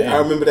 Yeah, I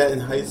remember that in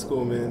high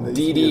school, man. That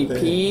used to be a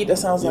thing. DDP? That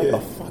sounds like Yeah.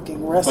 a fucking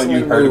but wrestling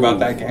you heard move. about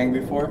that gang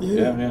before?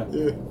 Yeah.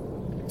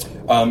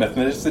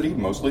 Ethnicity,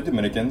 mostly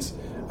Dominicans.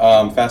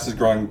 Fastest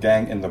growing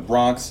gang in the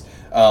Bronx,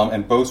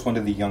 and boasts one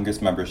of the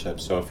youngest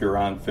memberships. So if you're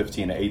around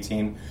 15 to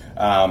 18,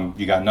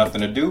 you got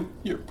nothing to do,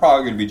 you're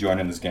probably going to be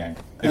joining this gang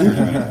if you're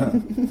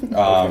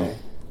Dominican.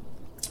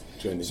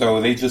 So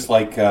they just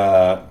like,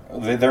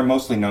 they're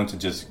mostly known to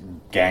just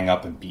gang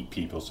up and beat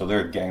people. So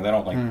they're a gang. They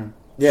don't like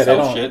Yeah, sell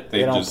they don't. shit. They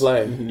don't just,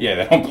 play. Yeah,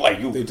 they don't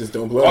play. They just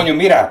don't play. Coño,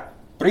 mira,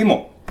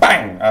 primo,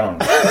 bang. I don't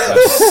know.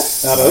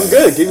 That's- No, that's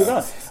good. Keep it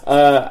going.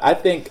 I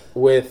think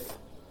with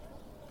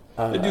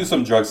They do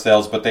some drug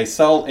sales, but they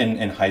sell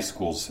in high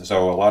schools.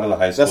 So a lot of the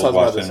high schools, that's what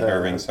I was about to Washington, say.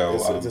 Irving.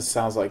 So it just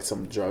sounds like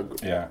some drug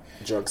yeah,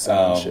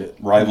 selling shit.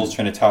 Rivals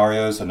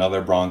Trinitarios,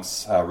 another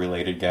Bronx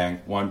related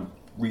gang. One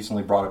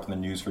recently brought up in the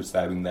news for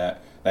stabbing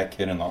that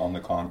kid on the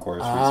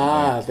concourse.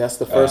 Ah, recently. that's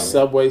the first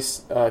subway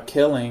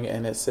killing,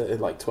 and it said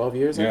like 12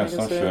 years. I Yeah, think it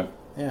some said. shit.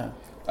 Yeah.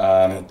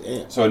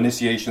 Damn. So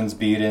initiations,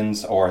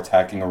 beat-ins, or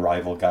attacking a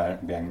rival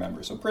gang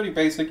member. So pretty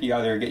basic. You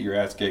either get your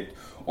ass kicked,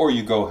 or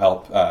you go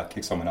help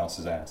kick someone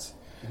else's ass.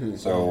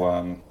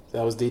 So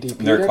That was DDP.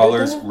 their that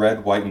colors, did that?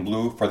 red, white, and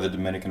blue, for the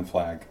Dominican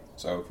flag.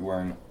 So if you're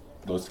wearing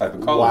those type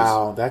of colors,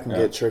 Wow, that can yeah.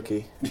 get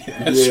tricky.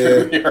 it's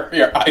true.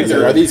 You're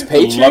either Are these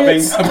Patriots?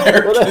 loving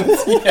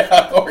Americans,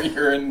 yeah, or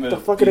you're in the. The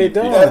fuck are they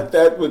doing?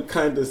 That would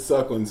kind of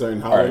suck on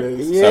certain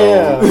holidays.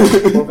 Yeah. So,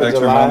 4th of next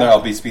July. reminder,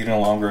 I'll be speeding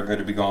along. We're going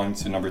to be going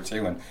to number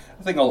 2, and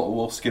I think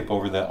we'll skip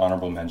over the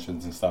honorable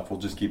mentions and stuff. We'll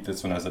just keep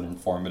this one as an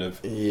informative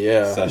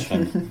Yeah.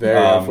 session.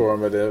 Very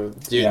informative.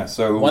 Dude, yeah,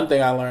 so- one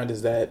thing I learned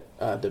is that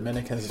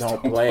Dominicans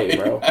don't play,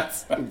 bro.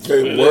 That's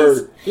Good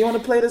word. You want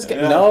to play this game?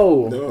 Yeah.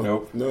 No. No,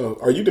 Nope. no.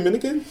 Are you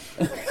Dominican?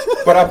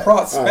 But I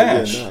brought Oh,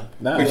 yeah, Smash.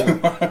 nah.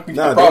 Nah. We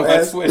Nah, brought don't that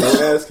ask, Switch.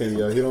 don't ask him,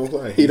 yo. He don't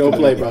play. He don't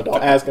play, bro.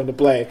 Don't ask him to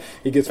play.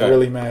 He gets Okay.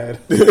 really mad.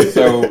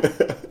 So,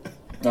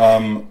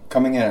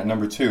 coming in at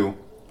number 2,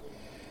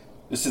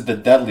 this is the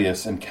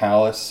deadliest and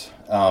callous,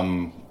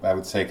 I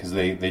would say, because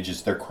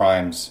their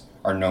crimes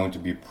are known to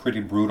be pretty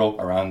brutal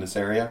around this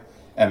area.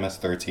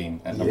 MS-13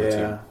 at number 2.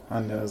 Yeah,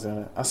 I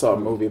know. I saw a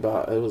movie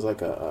about it. Was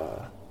like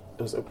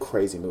it was a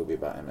crazy movie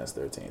about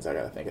MS-13s. I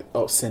gotta think of.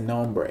 Oh, Sin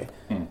Nombre.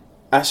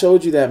 I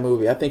showed you that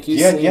movie. I think you've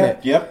seen it.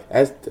 Yep.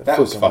 That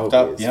was fucking fucked movie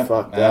up. is Yep.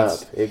 fucked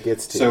That's- up. It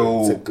gets to So- you.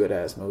 It's a good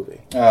ass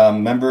movie.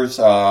 Members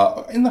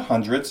in the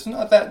hundreds,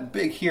 not that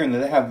big here and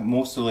there. They have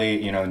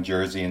mostly, in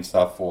Jersey and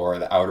stuff, or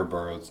the outer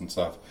boroughs and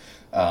stuff,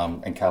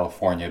 in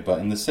California. But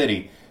in the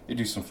city, they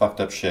do some fucked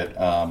up shit.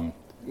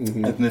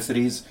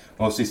 Ethnicities,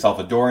 mostly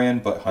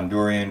Salvadorian, but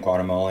Honduran,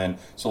 Guatemalan.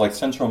 So like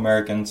Central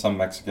American, some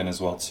Mexican as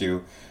well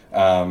too.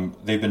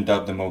 They've been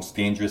dubbed the most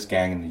dangerous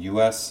gang in the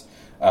U.S.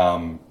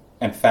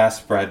 And fast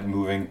spread,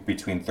 moving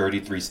between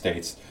 33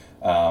 states.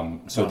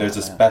 So there's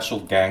a special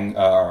gang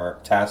or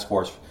task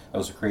force that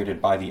was created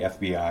by the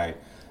FBI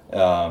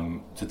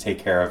to take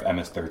care of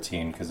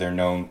MS-13 because they're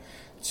known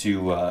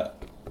to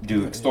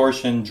do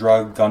extortion,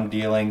 drug, gun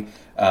dealing,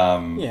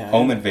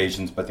 home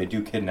invasions, but they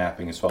do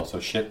kidnapping as well. So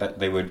shit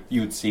that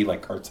you would see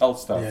like cartel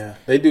stuff. Yeah,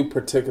 they do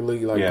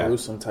particularly like Yeah.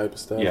 gruesome type of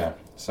stuff. Yeah.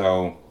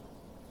 So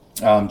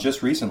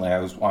just recently, I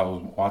was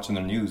watching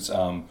the news.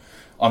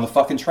 On the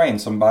fucking train,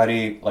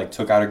 somebody like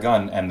took out a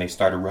gun and they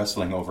started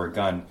wrestling over a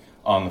gun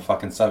on the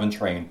fucking 7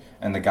 train,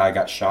 and the guy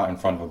got shot in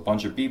front of a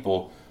bunch of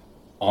people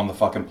on the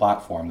fucking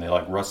platform. They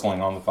like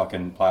wrestling on the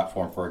fucking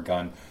platform for a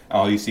gun, and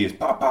all you see is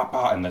pop, pop,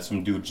 pop, and then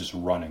some dude just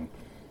running.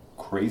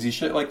 Crazy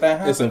shit like that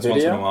happens It's a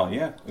once in video? a while.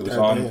 Yeah, it was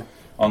God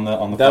on the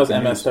That was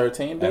fucking news.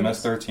 MS-13. dude?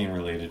 MS-13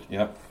 related.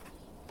 Yep.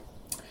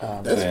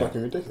 That's Yeah.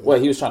 fucking ridiculous.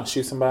 What, he was trying to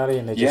shoot somebody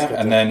and they just Yeah, got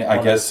and the- then I one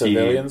of guess the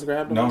civilians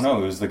grabbed him? or No,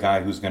 something? it was the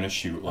guy who's gonna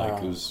shoot. Like Oh.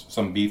 it was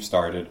some beef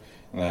started,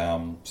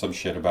 some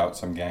shit about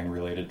some gang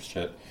related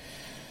shit.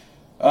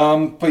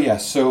 But yeah,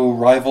 so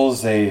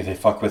rivals they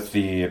fuck with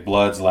the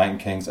Bloods, Latin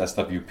Kings,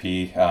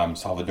 SWP,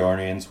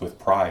 Salvadorians with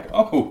Pride.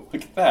 Oh,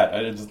 look at that!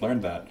 I just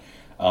learned that.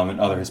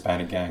 And other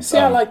Hispanic gangs. See,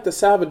 I like the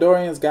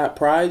Salvadorians got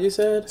pride, you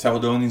said?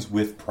 Salvadorians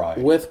with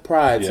Pride. With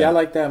pride. See, Yeah. I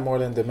like that more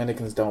than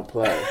Dominicans don't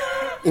play.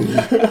 So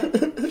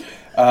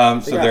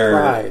got they're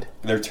Pride.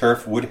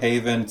 Turf,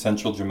 Woodhaven,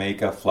 Central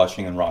Jamaica,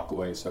 Flushing, and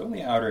Rockaway. So in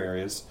the outer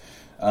areas.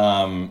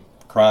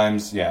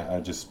 Crimes, yeah, I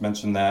just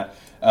mentioned that.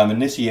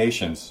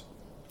 Initiations.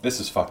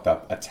 This is fucked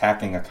up.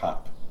 Attacking a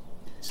cop.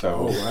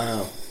 So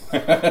Oh, wow.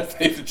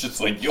 they're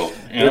just like, yo, you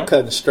They're know?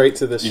 cutting straight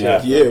to the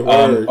shit. Yeah,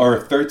 word. Or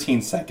a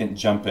 13-second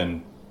jump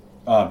in,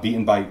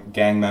 beaten by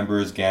gang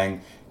members,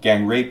 gang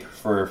rape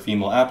for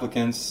female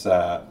applicants,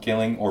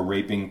 killing or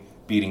raping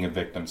beating a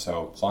victim.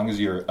 So as long as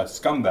you're a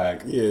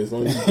scumbag, Yeah, as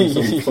long as you do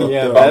something fucked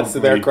Yeah, up. that's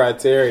their Probably.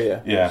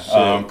 criteria.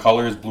 yeah.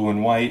 Colors blue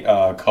and white.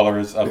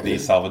 Colors of the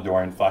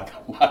Salvadoran flag.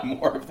 A lot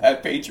more of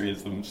that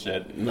patriotism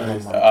shit.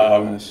 Nice.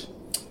 Gosh.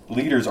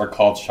 Leaders are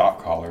called shot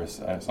callers.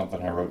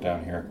 Something I wrote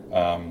down here.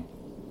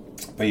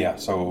 But yeah,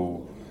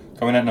 so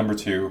coming at number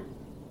 2,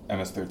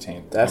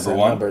 MS-13. That's number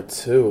a 1. number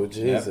 2. Yep.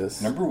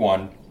 Jesus. Number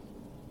 1,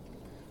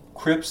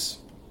 Crips,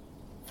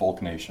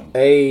 Folk Nation.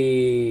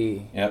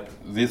 Hey. Yep.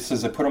 This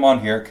is I put them on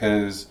here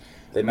because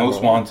They number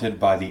most one. wanted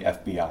by the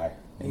FBI.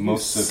 You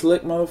Most of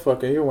slick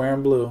motherfucker. You're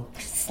wearing blue.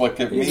 look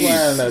at He's me.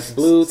 wearing a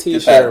blue Get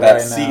t-shirt that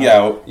right C now.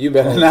 out. You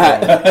better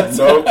not.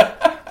 Nope.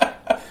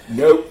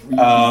 Nope. We do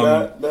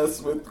not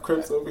mess with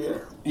Crips over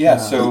here. Yeah.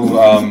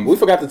 So We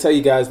forgot to tell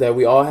you guys that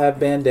we all have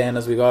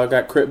bandanas. We all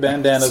got Crip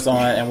bandanas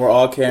on, and we're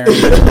all carrying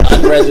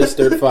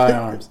unregistered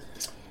firearms.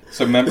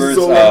 So members,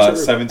 So true.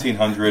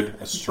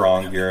 1,700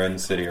 strong here in the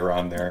city,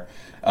 around there.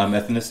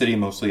 Ethnicity,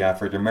 mostly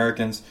African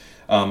Americans.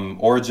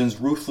 Origins,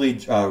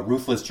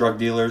 ruthless drug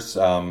dealers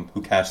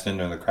who cashed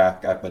in on the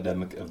crack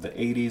epidemic of the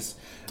 80s.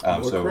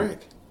 More crack.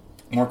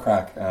 More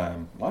crack. A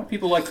lot of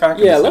people like crack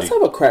in Yeah, the let's city.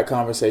 have a crack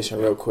conversation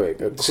real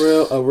quick.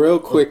 A real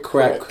quick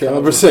crack crack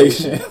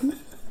conversation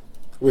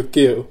with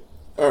Q.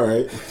 All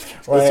right.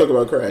 Right. Let's talk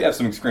about crack. You have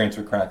some experience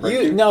with crack,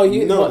 right? You No,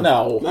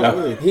 no. not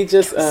really. He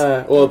just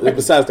well,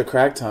 besides the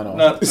crack tunnel.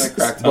 Not the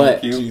crack tunnel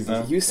But cube, Jesus,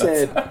 no.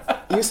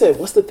 You said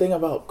what's the thing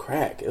about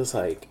crack? It was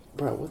like,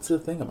 bro, what's the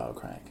thing about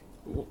crack?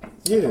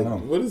 Yeah. know.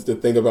 What is the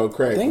thing about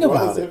crack? Think Why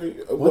about is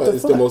it. What What the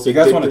is fuck? the most You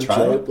guys wanna addictive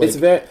try drug? it? It's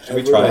very. Should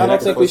we try it I don't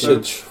next think we should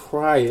episode?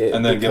 try it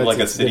And then give, because like,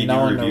 a it's city been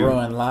known review. to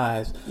ruin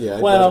lives. Yeah,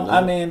 I'd well, rather I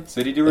not. mean,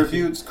 City Do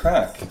Reviews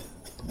crack.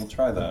 We'll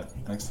try that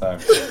next time.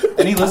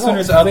 Any I don't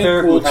listeners out think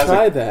there we'll who has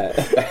try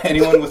that.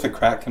 anyone with a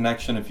crack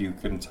connection, if you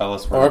couldn't tell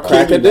us where Or about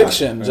crack it.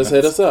 addiction, just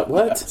hit us up.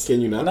 What?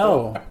 Can you not?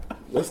 No.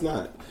 Let's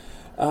not.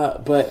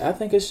 But I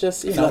think it's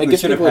just, you I feel know, like it we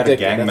gets should have people had a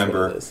addicted. gang That's what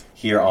member it is.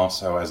 here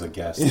also as a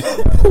guest.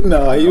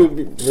 No, he would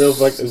be real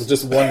fucked. It was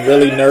just one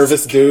really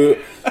nervous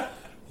dude.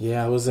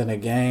 Yeah, I was in a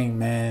gang,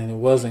 man. It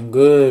wasn't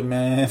good,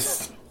 man.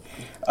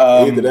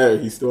 Either that or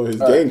he's still his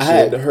gang I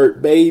had to shit.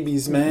 hurt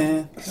babies,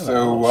 man.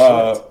 So,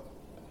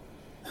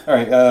 all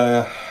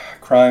right,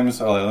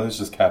 crimes. Oh, let's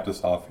just cap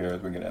this off here.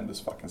 We're gonna end this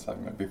fucking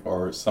segment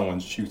before someone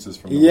shoots us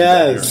from the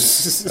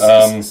Yes. window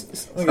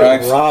here. I'm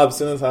Crimes. get robbed as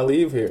soon as I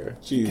leave here.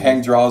 Jesus.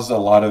 Gang draws a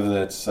lot of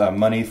its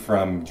money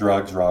from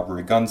drugs,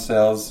 robbery, gun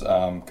sales.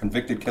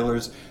 Convicted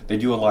killers, they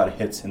do a lot of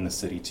hits in the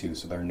city too,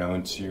 so they're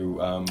known to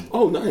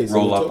Oh, nice.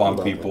 roll We're up talking on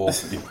about people.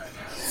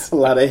 A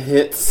lot of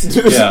hits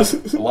Yeah,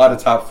 a lot of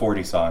top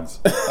 40 songs.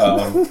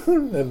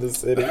 in the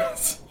city.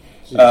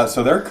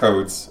 So their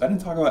codes. I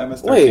didn't talk about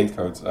MS-13 Wait.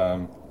 codes.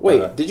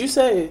 Wait, did you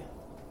say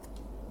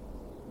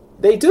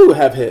they do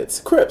have hits?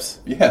 Crips.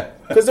 yeah.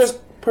 Because there's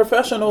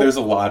professional. There's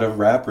a lot of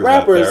rappers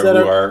Rappers out there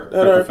that who are- are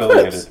that are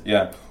affiliated. Crips.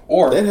 Yeah.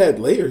 Or That had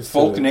layers. to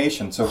Folk it.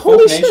 Nation. So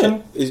Holy Folk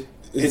Nation is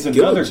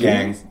Gil another G's.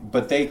 gang,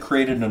 but they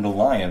created an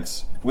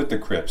alliance with the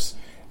Crips.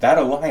 That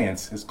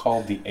alliance is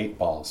called the 8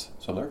 Balls.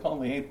 So they're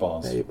called the 8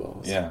 Balls. The 8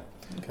 Balls. Yeah.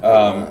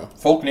 Wow.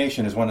 Folk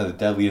Nation is one of the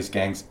deadliest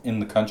gangs in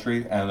the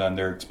country, and then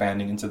they're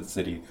expanding into the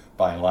city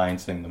by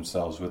alliancing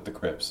themselves with the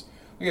Crips.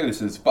 Look at this.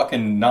 This is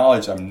fucking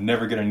knowledge I'm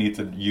never going to need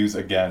to use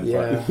again.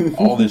 Yeah. But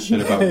all this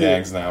shit about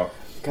gangs now.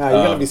 God,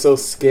 you're gonna be so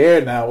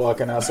scared now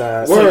walking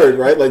outside. Word,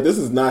 right? Like, this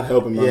is not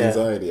helping my Yeah.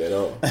 anxiety at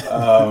all.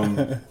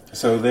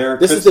 So they're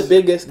This is the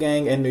biggest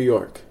gang in New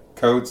York.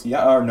 codes.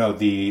 Yeah, or no,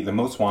 the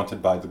most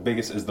wanted by the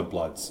biggest is the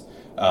Bloods.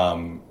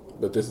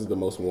 But this is the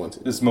most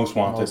wanted. This is most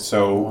wanted. Most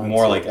So wanted.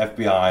 more like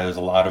FBI. There's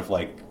a lot of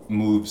like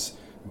moves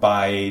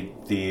by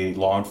the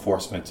law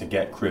enforcement to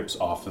get Crips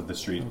off of the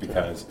street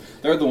because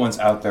they're the ones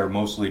out there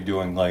mostly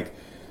doing like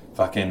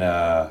fucking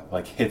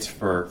like hits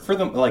for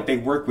them. Like they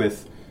work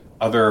with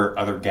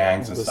other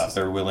gangs and This stuff. is-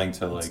 They're willing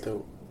to like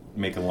dope.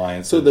 make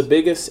alliances. So the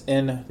biggest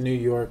in New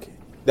York,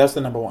 that's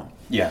the number one.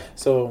 yeah.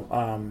 So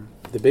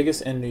the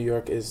biggest in New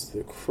York is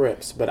the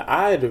Crips, but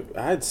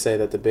I'd say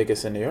that the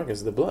biggest in New York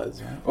is the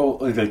Bloods. Right? Oh,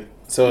 like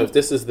So if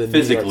this is the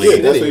physically, New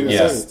York that's what City, you're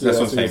yes, saying. that's Yeah, what I'm that's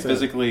what saying. you're saying.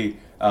 Physically,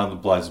 the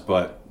Bloods,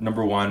 but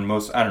number one,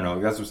 most I don't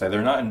know. That's what I'm saying.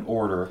 They're not in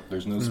order.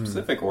 There's no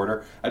specific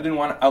order. I didn't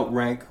want to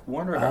outrank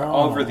one or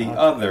over the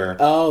other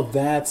oh,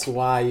 that's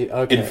why. You,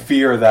 okay. in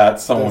fear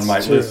that someone That's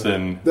might true.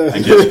 listen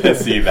and get to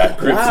see that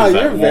Crips Wow, is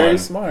you're at very one.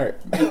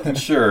 smart.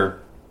 Sure,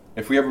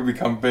 if we ever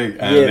become big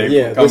and Yeah, they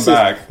yeah. come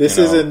back, This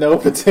you is know, in no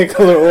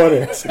particular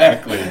order.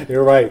 exactly.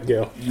 You're right,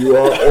 Gil. You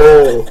are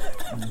all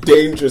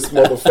dangerous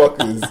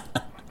motherfuckers.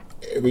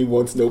 And we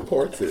want no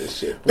parts of this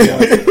shit.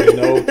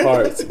 No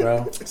parts,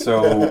 bro.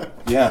 So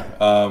yeah,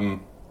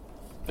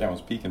 I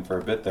was peeking for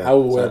a bit there. I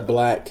would wear So-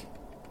 black.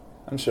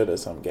 I'm sure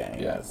there's some gang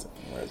Yeah. that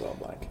wears all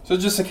black. So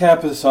just to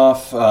cap this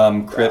off,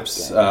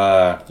 Crips.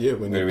 Yeah,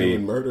 when they're maybe-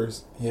 doing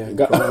murders. Yeah, and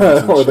go-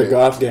 crimes and or the shit.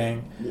 goth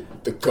gang.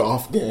 The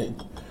golf gang.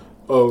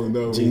 Oh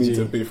no, we GG. need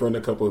to befriend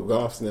a couple of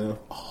goths now.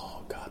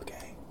 Oh, goth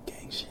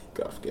gang shit.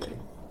 Golf gang.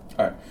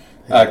 All right.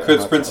 Yeah,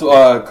 Crips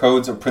hot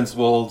codes or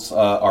principles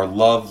are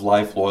love,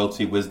 life,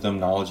 loyalty, wisdom,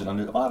 knowledge, and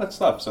a lot of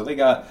stuff. So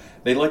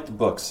they like the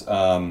books.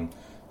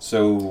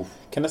 So,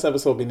 Can this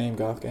episode be named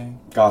Goth Gang?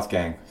 Goth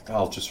Gang.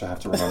 I'll just have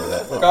to remember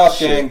that. Goth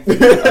Gang.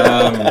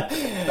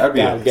 That'd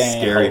be Goth a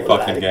gang, scary whole lot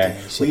fucking of gang.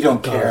 gang shit. We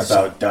don't care Goth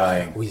about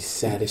dying. We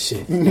sad as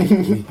shit.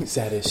 We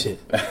sad as shit.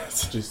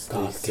 Just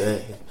Goth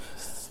say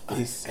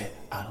Gang.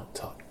 I don't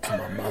talk to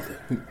my mother.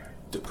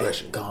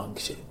 depression. Gong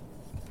shit.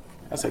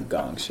 That's a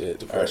gong shit.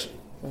 Depression.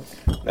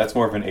 That's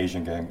more of an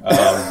Asian gang.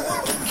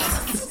 God,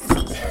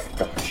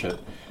 shit.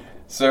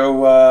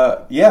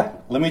 So, yeah,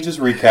 let me just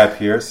recap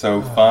here.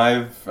 So,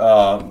 5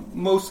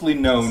 mostly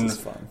known This is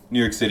fun. New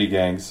York City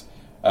gangs.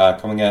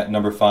 Coming at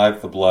number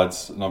 5, the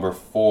Bloods. Number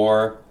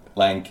 4,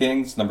 Lang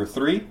Kings. Number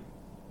 3,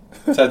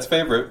 Ted's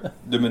favorite,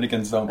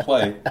 Dominicans Don't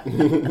Play.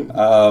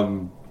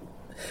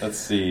 Let's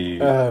see.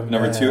 Oh,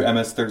 Number 2, man.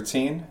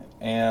 MS-13.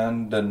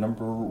 And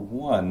number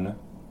 1,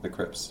 the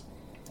Crips.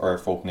 Or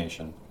Folk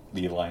Nation,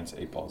 the Alliance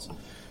 8 Balls.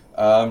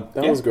 That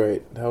Yeah. was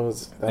great. That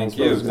was Thank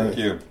really you,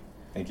 great.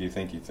 thank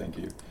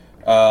you.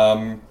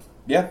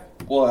 Yeah.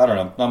 Well, I don't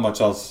know. Not much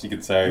else you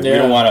could say. We Yeah.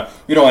 don't want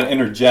to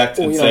interject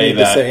and We don't say need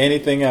that to say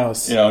anything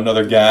else.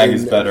 another gang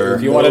is And- better.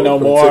 If you want to No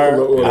know more,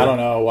 particular order. I don't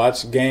know.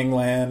 Watch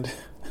Gangland.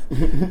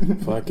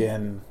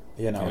 Fucking,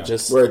 Yeah.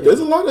 just Right, there's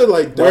a lot of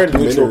like wear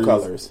neutral documentaries.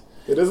 colors.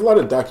 Yeah, there's a lot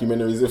of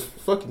documentaries. If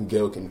fucking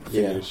Gil can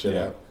figure Yeah. this shit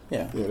Yeah. out.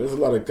 Yeah. Yeah, there's a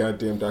lot of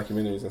goddamn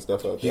documentaries and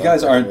stuff out there. You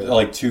guys aren't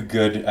like too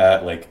good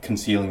at like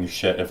concealing your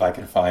shit. If I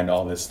could find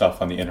all this stuff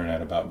on the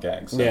internet about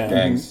gangs, so Yeah.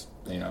 gangs,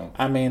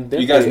 I mean, they're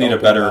you guys pretty need a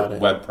open better about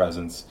it. web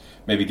presence.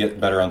 Maybe get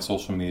better on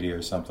social media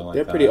or something like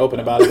They're that. pretty open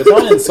about it, but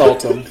don't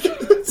insult them.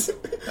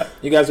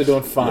 You guys are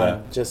doing fine. Yeah.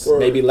 Just Or-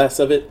 maybe less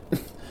of it.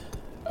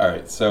 All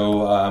right, so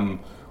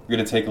we're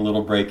going to take a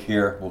little break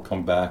here. We'll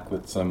come back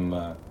with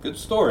some good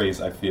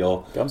stories, I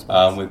feel,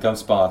 Gumspots. with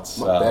Gumspots.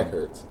 My back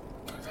hurts.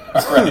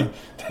 All right,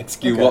 thanks,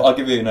 Q. Okay. Well, I'll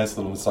give you a nice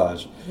little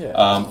massage.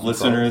 Yeah.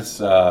 Listeners,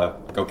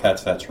 go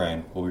catch that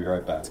train. We'll be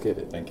right back. Let's get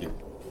it. Thank you.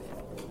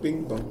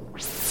 Bing bong.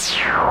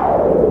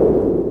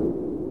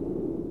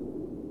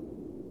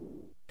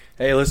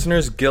 Hey,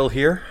 listeners, Gil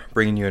here,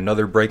 bringing you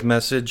another break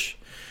message.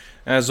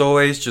 As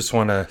always, just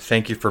want to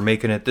thank you for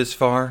making it this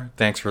far.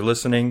 Thanks for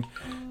listening.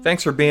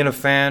 Thanks for being a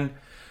fan.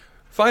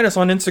 Find us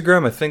on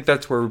Instagram. I think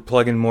that's where we're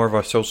plugging more of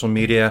our social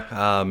media.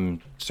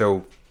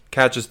 So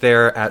catch us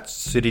there at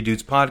City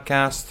Dudes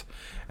Podcast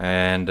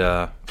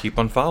and keep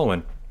on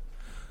following.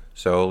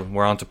 So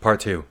we're on to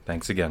part 2.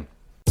 Thanks again.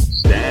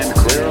 Stand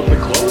clear of the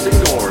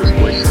closing doors.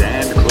 Please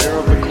stand clear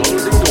of the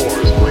closing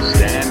doors. Please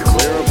stand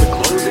clear of the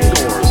closing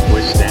doors.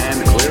 Please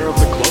stand clear of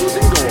the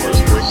closing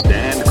doors. Please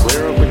stand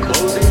clear of the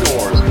closing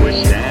doors.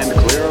 Please stand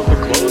clear of the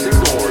closing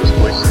doors.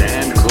 Please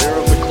stand clear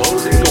of the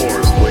closing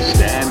doors. Please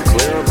stand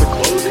clear of the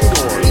closing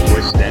doors.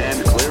 Please stand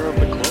clear of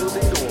the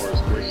closing doors.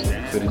 Please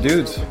stand City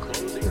Dudes,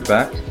 we're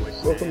back.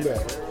 Welcome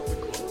back.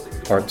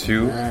 Part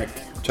 2. Back.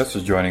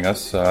 Chester's joining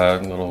us. A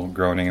little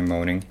groaning and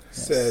moaning.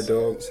 Sad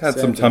dog. Had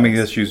some tummy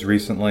issues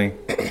recently,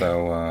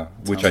 so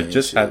which I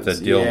just had to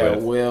deal yeah,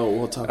 with.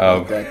 we'll talk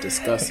about that.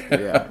 Discuss.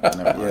 Yeah,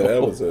 never mind. Yeah,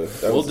 that was a.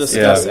 That We'll was a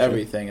discuss situation.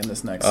 everything in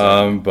this next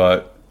segment.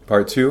 But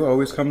part 2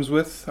 always comes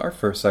with our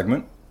first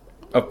segment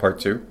of part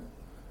 2,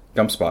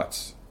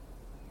 Gumspots.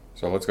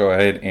 So let's go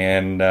ahead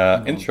and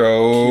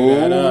intro. Cue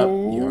that up.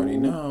 You already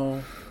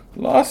know.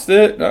 Lost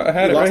it. I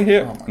had You it lost right it?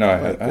 here. Oh my No, I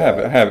God. have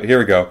it. I have it. Here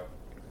we go.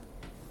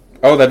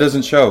 Oh, that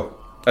doesn't show.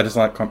 That does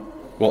not come.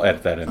 We'll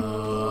edit that in.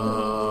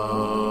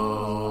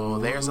 Oh,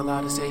 there's a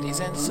lot of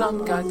Sadies and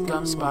some got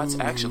gum spots.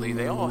 Actually,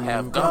 they all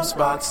have gum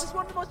spots.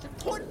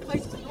 Who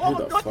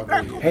the fuck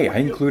are you? Hey, I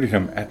included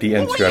him at the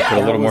end too. I put a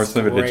That little more was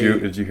snippet. great.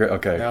 Did you hear?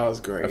 Okay. That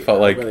was great. I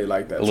felt like, really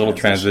liked that a little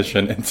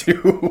transition into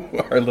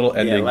our little Yeah,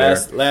 ending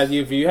last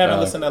if you haven't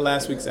Uh, listened to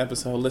last week's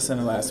episode, listen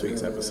to last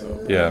week's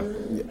episode. there.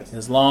 Yeah.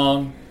 It's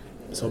long,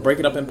 so break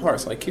it up in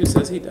parts, like Q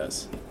says he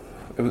does.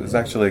 It was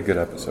actually a good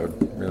episode.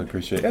 Really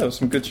appreciate it. Yeah, there was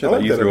some good shit I that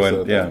like you that threw in.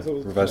 episode. Yeah, That episode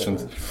was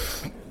professions.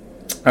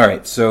 All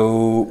right,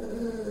 so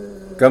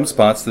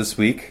Gumspots this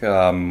week.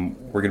 We're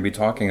going to be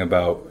talking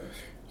about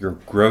your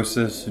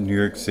grossest New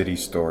York City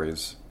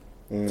stories.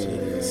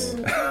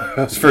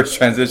 Let's first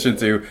transition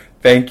to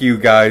thank you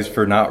guys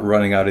for not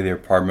running out of the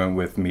apartment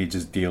with me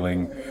just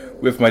dealing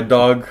with my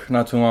dog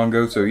not too long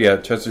ago. So yeah,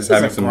 Chester's This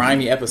having is a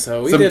grimy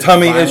episode. We some did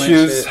tummy violent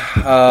issues, shit.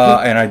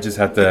 and I just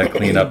had to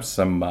clean up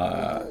some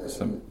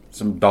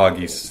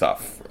doggy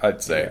stuff.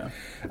 I'd say.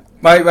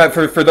 Yeah.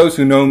 For those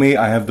who know me,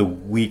 I have the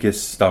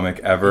weakest stomach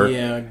ever.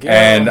 Yeah, Gil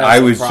and has I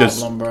a was problem,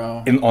 just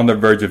bro. on the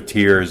verge of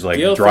tears, like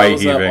Gil dry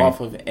throws heaving. up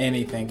off of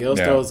anything. Gil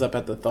Yeah. throws up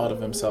at the thought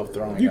of himself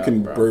throwing You up,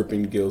 can bro. burp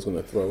and Gil's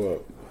gonna throw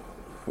up.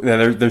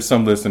 Yeah, there's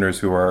some listeners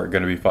who are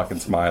going to be fucking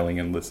smiling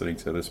and listening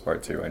to this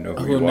part too. I know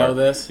who Who you know are.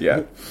 this?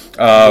 Yeah.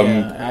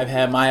 Yeah, I've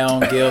had my own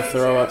Gil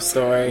throw up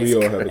stories,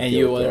 We all have a and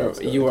Gil throw up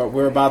story.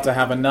 we're about to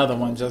have another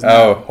one just Oh,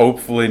 now.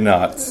 hopefully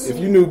not. If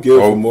you knew Gil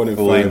for more than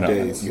Hopefully 5 not.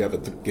 days, you have a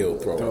Gil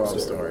throw Throw up up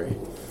story.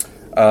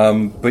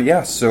 story. But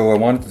yeah, so I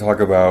wanted to talk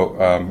about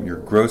your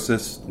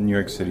grossest New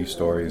York City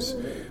stories,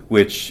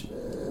 which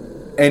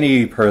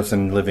any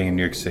person living in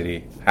New York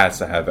City has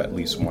to have at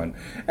least one.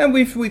 And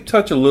we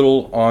touch a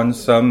little on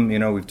some,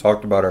 we've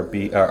talked about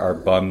our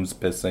bums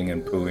pissing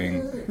and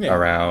pooing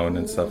around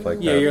and stuff like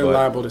that. Yeah, you're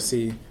liable to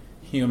see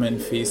human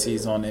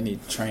feces on any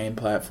train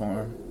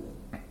platform.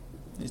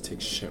 It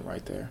takes shit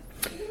right there.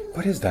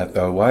 What is that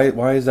though?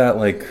 Why is that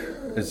like?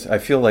 I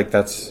feel like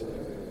is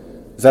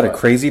that a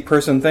crazy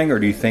person thing, or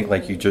do you think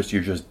like you're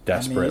just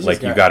desperate,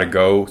 you got to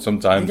go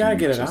sometimes? You gotta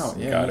get it out.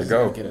 Yeah, gotta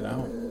go. Get it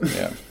out.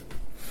 Yeah.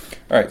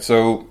 All right,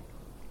 so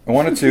I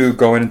wanted to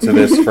go into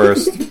this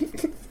first.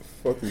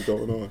 What is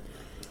going on?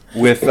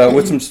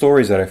 With some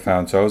stories that I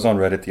found. So I was on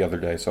Reddit the other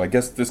day. So I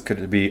guess this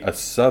could be a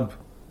sub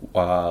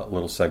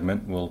little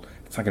segment.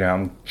 It's not gonna.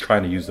 I'm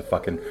trying to use the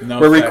fucking.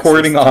 We're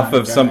recording off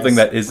of something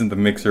that isn't the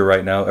mixer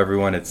right now,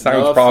 everyone. It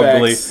sounds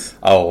probably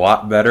a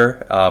lot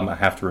better. I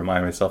have to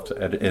remind myself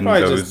to edit in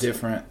probably those just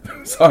different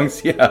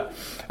songs. Yeah,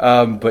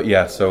 but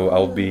yeah. So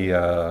I'll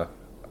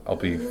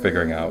be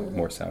figuring out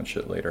more sound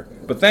shit later.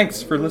 But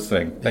thanks for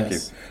listening. Thank you.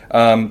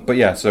 But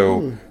yeah,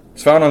 so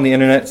it's found on the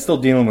internet. Still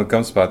dealing with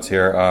gunspots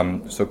here.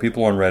 So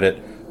people on Reddit,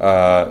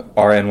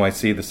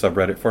 RNYC, the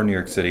subreddit for New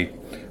York City.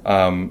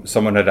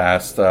 Someone had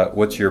asked,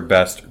 what's your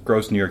best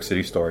gross New York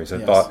City stories? I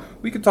thought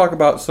we could talk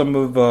about some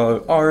of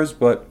ours,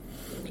 but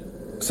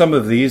some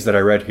of these that I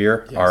read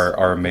here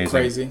are amazing.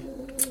 Crazy.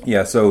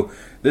 Yeah, so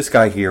this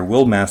guy here,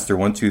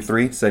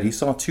 Willmaster123, said he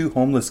saw two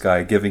homeless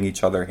guys giving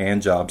each other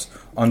hand jobs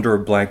under a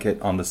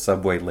blanket on the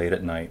subway late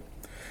at night.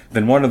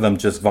 Then one of them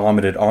just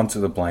vomited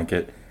onto the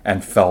blanket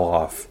and fell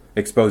off,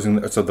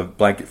 so the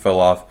blanket fell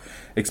off,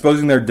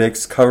 exposing their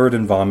dicks covered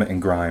in vomit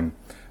and grime.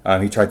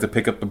 He tried to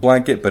pick up the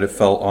blanket, but it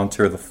fell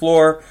onto the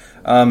floor,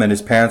 and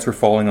his pants were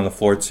falling on the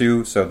floor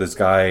too. So this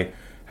guy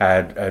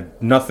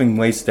had nothing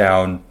waist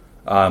down,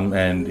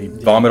 and he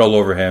vomited all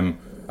over him,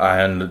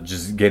 and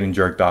just getting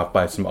jerked off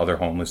by some other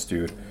homeless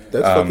dude.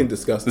 That's fucking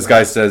disgusting. This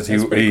guy says he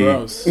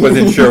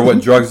wasn't sure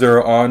what drugs they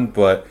were on,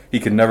 but he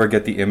could never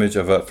get the image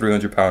of a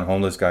 300-pound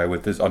homeless guy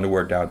with his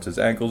underwear down to his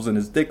ankles and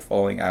his dick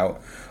falling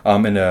out,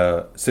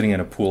 sitting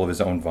in a pool of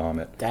his own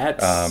vomit.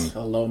 That's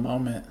a low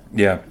moment.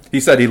 Yeah. He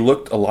said he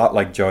looked a lot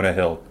like Jonah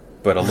Hill,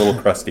 but a little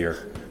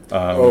crustier.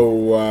 Oh,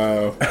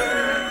 wow.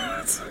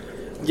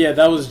 Yeah,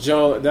 that was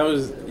Joe.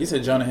 You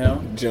said Jonah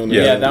Hill? Jonah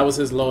Hill. Yeah, that was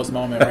his lowest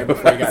moment right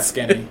before he got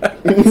skinny.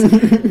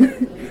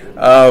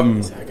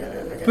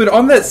 But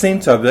on that same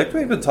topic, I can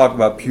even talk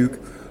about puke.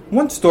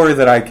 One story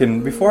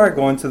that before I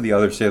go into the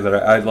other shit that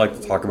I'd like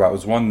to talk about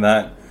was one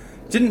that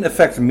didn't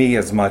affect me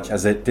as much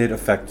as it did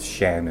affect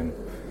Shannon.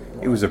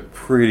 It was a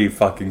pretty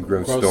fucking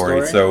gross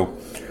story. So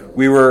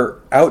we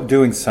were out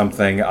doing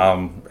something,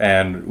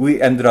 and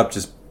we ended up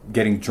just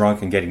getting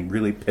drunk and getting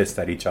really pissed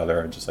at each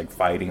other and just like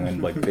fighting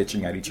and like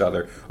bitching at each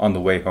other on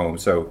the way home.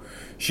 So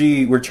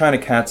we're trying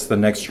to catch the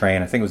next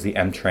train. I think it was the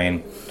M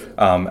train.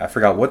 I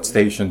forgot what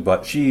station,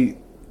 but she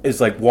is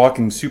like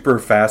walking super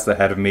fast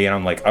ahead of me, and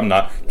I'm like, I'm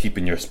not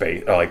keeping your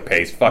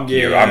pace. Fuck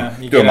you.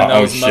 I'm doing my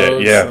own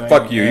shit. Yeah,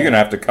 fuck you. You're gonna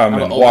have to come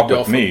and walk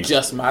with me.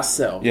 Just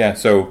myself. Yeah.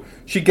 So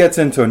she gets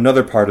into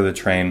another part of the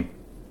train,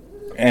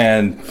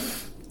 and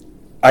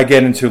I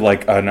get into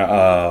like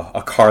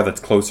a car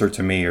that's closer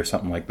to me or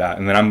something like that,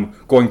 and then I'm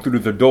going through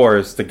the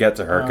doors to get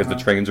to her because the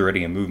train's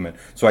already in movement.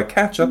 So I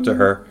catch up to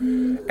her,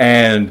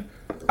 and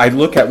I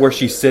look at where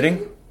she's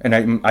sitting. And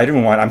I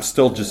didn't want. I'm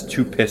still just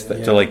too pissed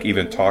to like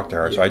even talk to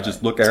her. Yeah. So I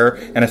just look at her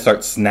and I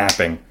start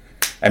snapping,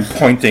 and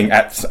pointing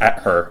at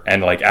her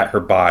and like at her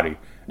body.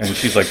 And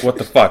she's like, "What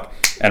the fuck?"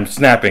 And I'm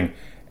snapping.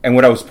 And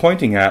what I was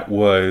pointing at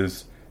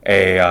was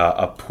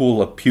a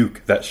pool of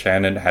puke that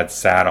Shannon had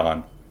sat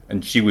on,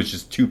 and she was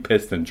just too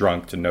pissed and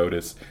drunk to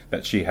notice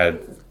that she had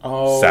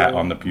sat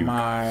on the puke.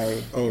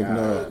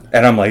 No!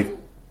 And I'm like,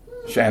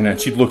 Shannon,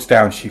 she looks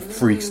down, she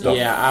freaks the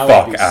I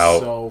fuck would be out.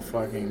 So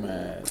fucking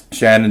mad.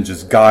 Shannon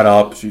just got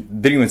up. She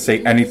didn't even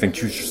say anything.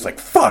 She was just like,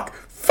 fuck.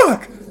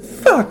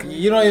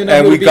 You don't even know.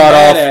 And who we to be got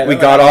mad off. at. We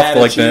got off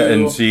like that,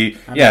 and she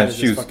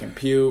was fucking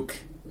puke.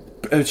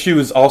 She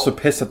was also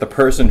pissed at the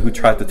person who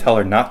tried to tell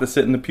her not to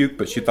sit in the puke,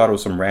 but she thought it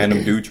was some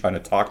random dude trying to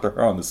talk to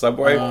her on the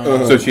subway.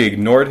 So she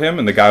ignored him,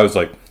 and the guy was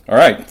like, "All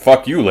right,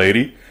 fuck you,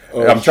 lady.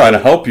 I'm trying to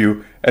help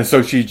you." And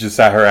so she just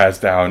sat her ass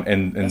down.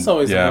 And it's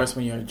always the worst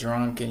when you're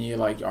drunk and you're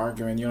like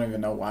arguing. You don't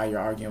even know why you're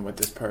arguing with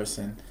this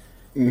person.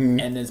 Mm-hmm.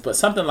 And but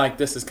something like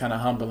this is kind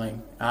of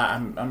humbling.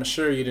 I'm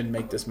sure you didn't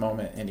make this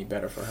moment any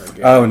better for her.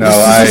 Gary. Oh no,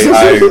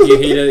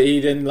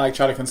 he didn't like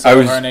try to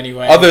console her in any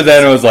way. Other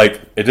than it was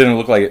like it didn't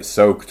look like it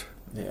soaked.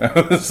 Yeah.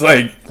 It was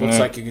like looks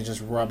like you can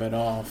just rub it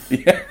off.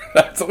 Yeah,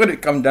 that's what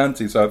it come down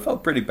to. So I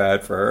felt pretty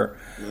bad for her.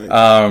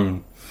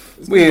 Nice.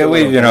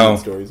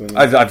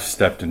 I've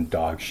stepped in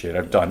dog shit.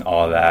 I've done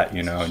all that,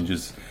 and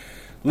just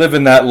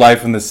living that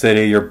life in the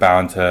city, you're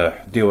bound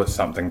to deal with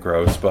something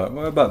gross. But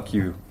what about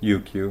Q?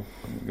 Q?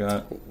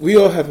 We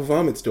all have a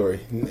vomit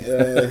story.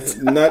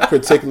 Not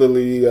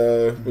particularly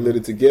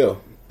related to Gil.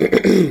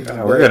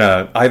 We're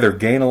gonna either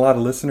gain a lot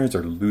of listeners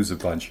or lose a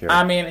bunch here.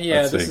 I mean,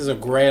 this is a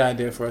great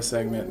idea for a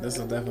segment. This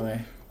will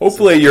definitely.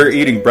 Hopefully, you're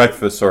eating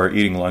breakfast or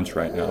eating lunch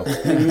right now.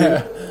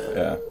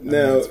 Yeah.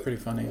 Now, it's pretty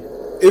funny.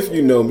 If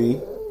you know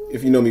me,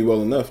 if you know me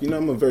well enough,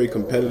 I'm a very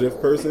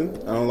competitive person.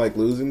 I don't like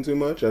losing too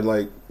much. I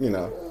like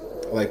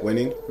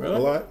winning a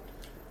lot.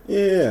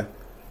 Yeah.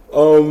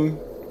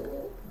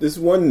 This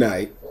one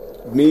night,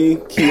 me,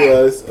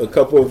 Keelas, a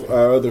couple of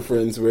our other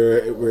friends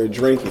we're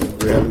drinking.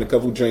 We're having a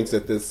couple drinks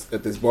at this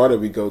bar that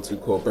we go to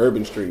called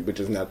Bourbon Street, which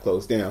is now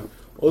closed down.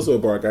 Also a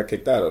bar I got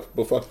kicked out of,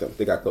 but fuck them.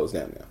 They got closed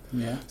down now.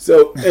 Yeah.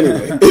 So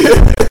anyway.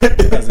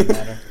 Doesn't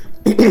matter.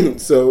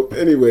 So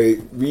anyway,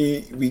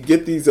 we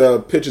get these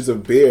pitchers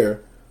of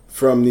beer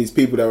from these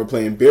people that were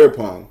playing beer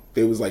pong.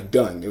 They was like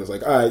done. It was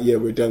like, all right, yeah,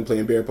 we're done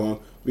playing beer pong.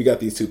 We got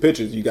these 2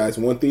 pitchers. You guys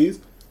want these?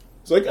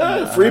 It's like,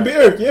 free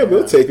beer. Yeah,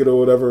 we'll take it or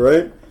whatever,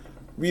 right?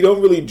 We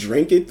don't really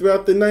drink it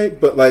throughout the night,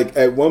 but like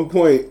at one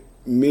point,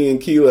 me and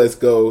Keelas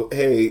go,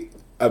 hey,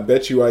 I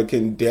bet you I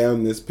can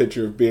down this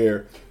pitcher of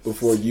beer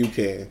before you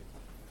can.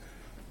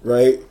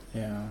 Right?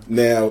 Yeah.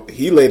 Now,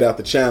 he laid out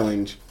the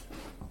challenge.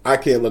 I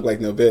can't look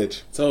like no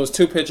bitch. So it was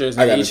 2 pitchers,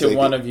 and each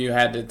one of you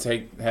had to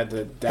chug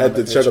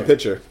a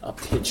pitcher. A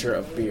pitcher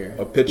of beer.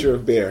 A pitcher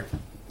of beer.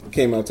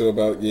 Came out to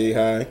about yay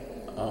high.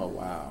 Oh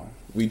wow.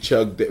 We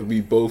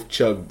both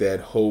chugged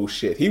that whole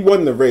shit. He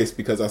won the race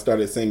because I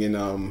started singing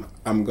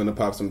I'm gonna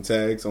pop some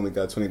tags, only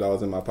got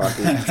 $20 in my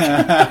pocket. I'm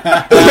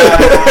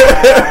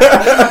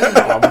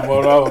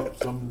gonna pop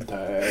some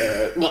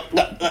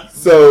tags.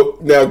 So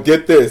now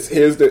get this.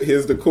 Here's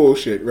the cool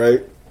shit,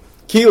 right?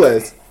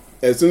 Keelas,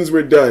 as soon as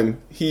we're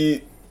done,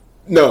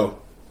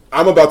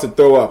 I'm about to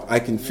throw up. I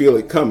can feel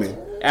it coming.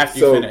 After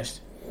you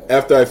finished.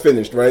 After I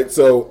finished, right?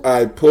 So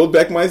I pulled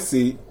back my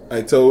seat.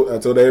 I told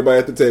everybody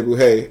at the table,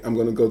 hey, I'm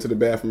going to go to the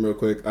bathroom real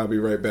quick. I'll be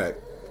right back.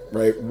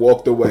 Right?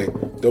 Walked away.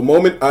 The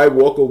moment I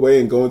walk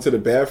away and go into the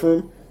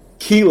bathroom,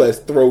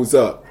 Keelas throws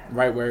up.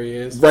 Right where he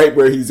is? Right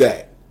where he's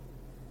at.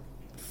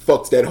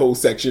 Fucks that whole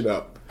section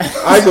up.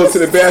 I go to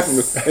the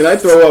bathroom and I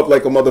throw up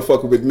like a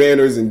motherfucker with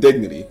manners and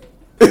dignity.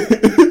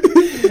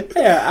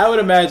 Yeah, I would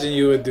imagine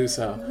you would do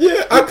so.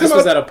 Yeah, This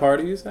was at a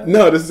party, you said?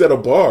 No, this is at a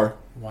bar.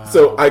 Wow.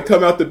 So I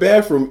come out the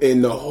bathroom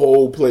and the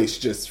whole place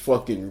just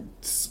fucking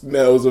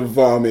smells of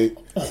vomit.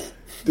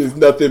 There's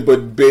nothing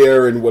but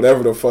beer and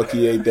whatever the fuck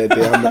he ate that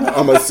day.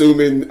 I'm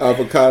assuming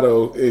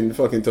avocado and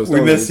fucking tostones.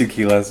 We miss you,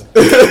 Keelas.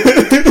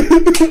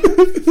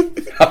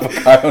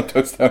 Avocado and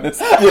tostones.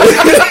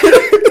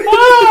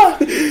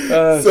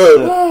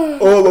 So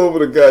all over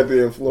the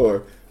goddamn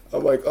floor.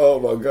 I'm like, oh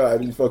my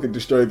god, you fucking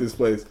destroyed this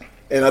place.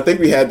 And I think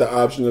we had the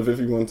option of if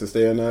we wanted to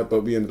stay or not,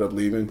 but we ended up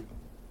leaving.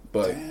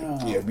 But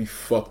yeah, we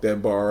fucked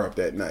that bar up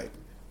that night.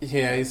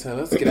 Yeah, he said,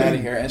 let's get out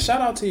of here. And shout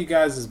out to you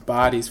guys'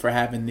 bodies for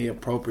having the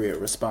appropriate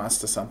response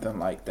to something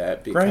like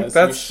that. Because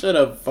you should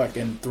have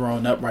fucking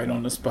thrown up right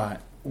on the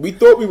spot. We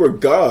thought we were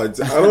gods.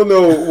 I don't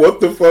know what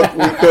the fuck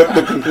we thought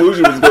the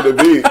conclusion was going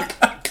to be.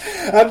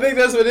 I think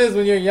that's what it is.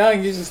 When you're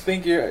young, you just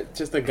think you're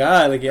just a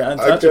god. Like you're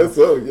untouchable. I guess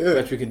so, yeah.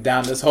 But you can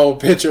down this whole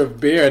pitcher of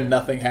beer and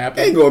nothing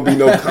happens. Ain't going to be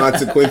no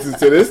consequences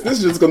to this. This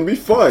is just going to be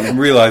fun. I'm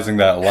realizing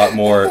that a lot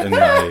more in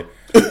my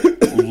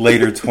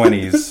later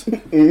 20s.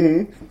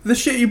 Mm-hmm. The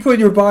shit you put in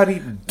your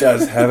body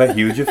does have a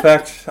huge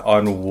effect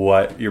on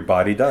what your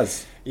body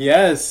does.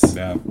 Yes.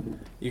 Yeah.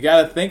 You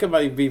got to think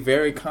about it. Be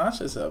very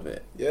conscious of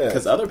it. Yeah.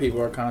 Because other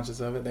people are conscious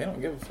of it. They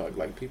don't give a fuck.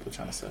 Like people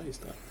trying to sell you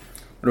stuff.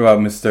 What about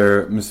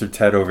Mr.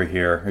 Ted over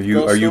here? Are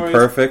you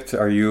perfect?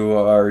 Are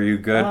you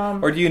good?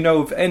 Or do you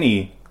know of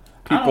any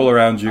people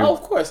around you? Oh,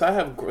 of course, I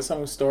have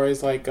some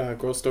stories like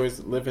girl stories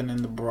living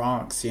in the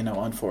Bronx.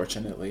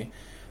 Unfortunately,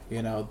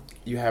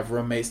 you have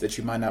roommates that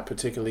you might not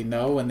particularly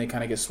know, and they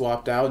kind of get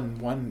swapped out.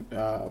 And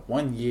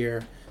one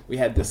year, we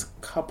had this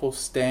couple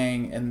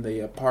staying in the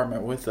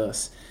apartment with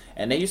us.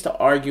 And they used to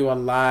argue a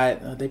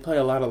lot. They play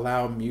a lot of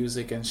loud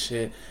music and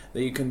shit.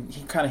 That you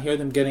kind of hear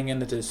them getting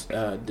into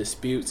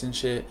disputes and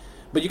shit.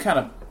 But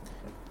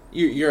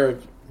you're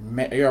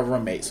a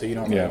roommate, so you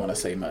don't really want to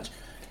say much.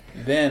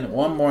 Then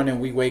one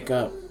morning we wake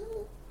up,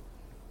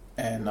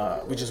 and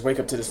we just wake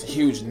up to this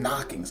huge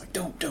knocking. It's like,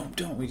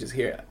 don't. We just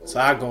hear it.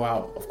 So I go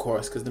out, of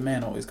course, because the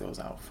man always goes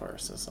out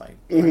first. It's like,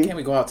 why can't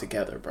we go out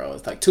together, bro?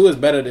 It's like 2 is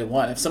better than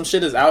 1. If some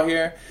shit is out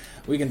here,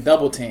 we can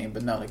double team.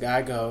 But no, the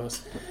guy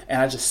goes, and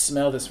I just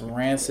smell this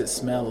rancid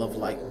smell of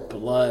like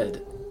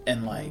blood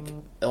and like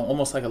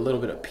almost like a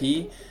little bit of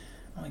pee.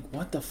 I'm like,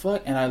 what the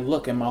fuck? And I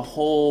look, and my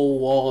whole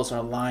walls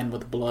are lined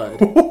with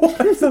blood.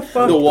 What the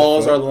fuck? The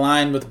walls are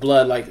lined with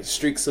blood, like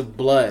streaks of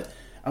blood.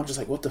 I'm just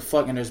like, what the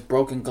fuck? And there's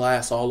broken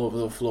glass all over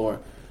the floor.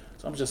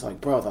 So I'm just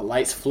like, bro, the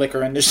lights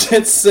flicker, and this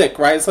shit's sick,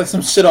 right? It's like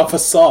some shit off a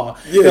Saw.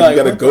 Yeah, like,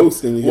 you got a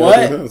ghost in your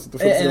house.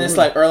 And it's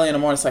like early in the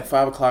morning. It's like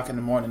 5 o'clock in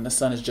the morning. The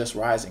sun is just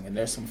rising, and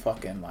there's some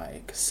fucking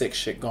like sick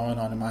shit going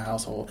on in my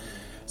household.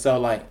 So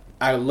like,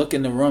 I look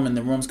in the room, and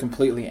the room's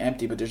completely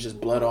empty, but there's just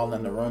blood all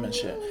in the room and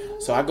shit.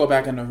 So I go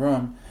back in the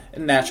room,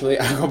 and naturally,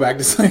 I go back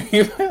to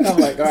sleep. I'm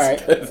like, all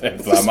right.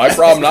 It's not my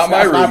problem, not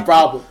my room. My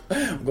problem.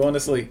 I'm going to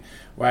sleep.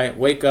 Right?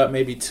 Wake up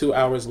maybe 2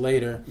 hours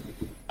later.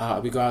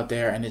 We go out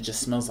there, and it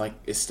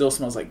still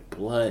smells like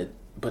blood,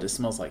 but it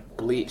smells like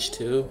bleach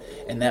too.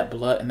 And that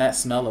blood, and that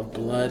smell of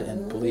blood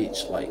and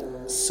bleach, like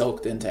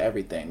soaked into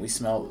everything.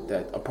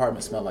 That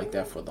apartment smelled like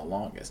that for the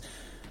longest.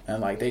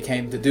 And like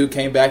the dude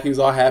came back. He was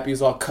all happy. He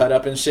was all cut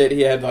up and shit.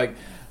 He had like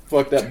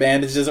fucked up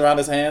bandages around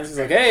his hands. He's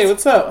like, "Hey,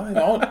 what's up?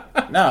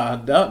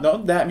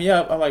 Don't dap me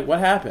up." I'm like, "What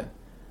happened?"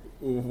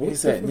 He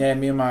said, "Yeah,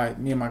 me and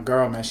my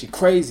girl, man. She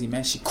crazy,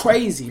 man.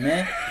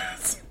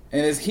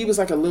 And he was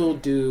like a little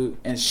dude,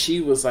 and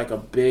she was like a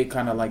big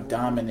kind of like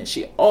dominant.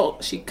 She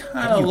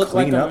kind of looked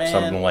like a man.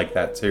 Something like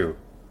that too.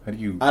 How do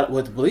you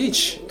with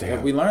bleach?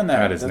 Damn, we learned that.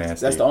 that is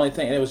nasty. That's the only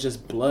thing. And it was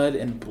just blood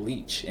and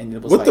bleach, and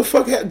it was What the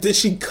fuck? Did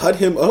she cut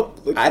him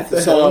up? Like, what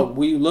the hell?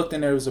 We looked,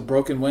 and there was a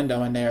broken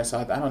window in there. So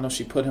I don't know if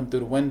she put him through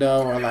the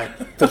window or like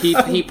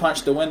he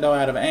punched the window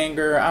out of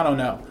anger. I don't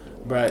know,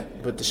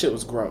 but the shit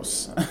was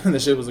gross. The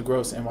shit was a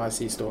gross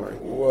NYC story.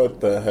 What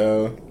the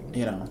hell?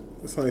 You know,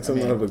 it's like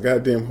something out of a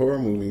goddamn horror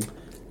movie.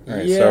 All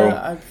right,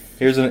 so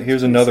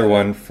here's another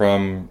one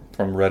from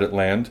Reddit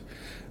land.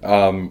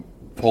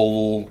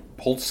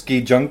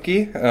 Polsky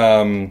Junkie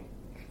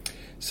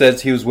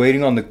says he was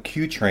waiting on the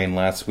Q train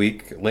last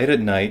week late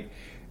at night,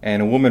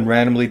 and a woman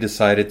randomly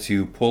decided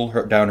to pull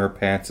down her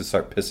pants and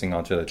start pissing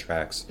onto the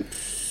tracks.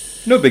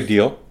 No big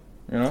deal,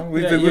 you know.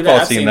 We've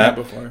all seen that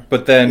before.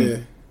 But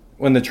then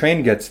when the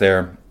train gets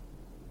there,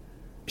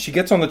 she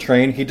gets on the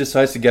train. He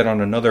decides to get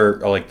on another,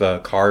 like the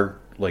car,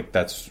 like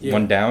that's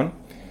one down.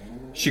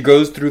 She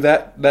goes through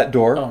that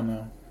door. Oh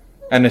no!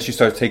 And then she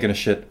starts taking a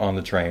shit on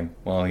the train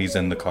while he's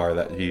in the car.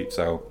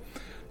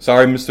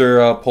 Sorry,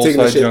 Mr.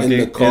 Pulside Junkie. In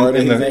the car.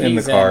 In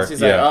the car.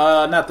 She's like,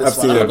 not this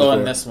one. I'll go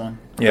in this one.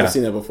 Yeah. I've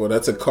seen that before.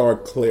 That's a car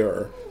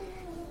clearer.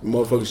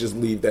 Motherfuckers just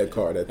leave that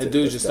car. The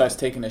dude just starts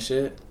taking a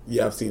shit.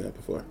 Yeah, I've seen that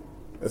before.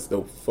 That's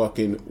the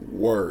fucking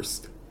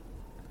worst.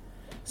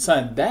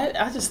 Son,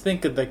 I just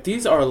think of like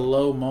these are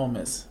low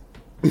moments.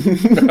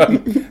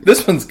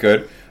 This one's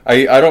good.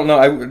 I don't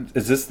know.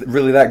 Is this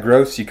really that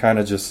gross? You kind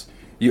of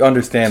you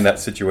understand that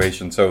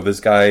situation. So this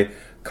guy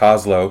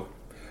Kozlo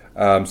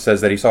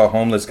says that he saw a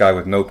homeless guy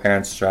with no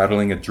pants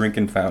straddling a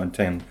drinking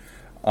fountain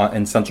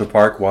in Central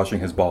Park washing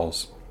his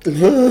balls.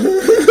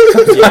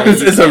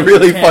 It's a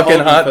really fucking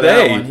hot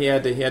day. He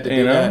had to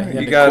do that. He had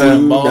you to gotta cool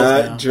them balls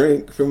not down.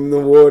 drink from the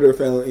water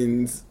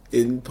fountains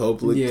in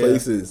public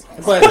places.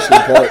 But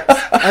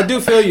I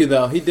do feel you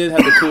though. He did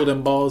have to cool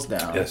them balls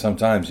down. Yeah,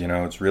 sometimes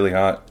it's really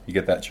hot. You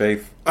get that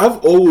chafe. I've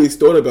always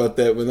thought about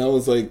that when I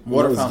was like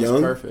when I was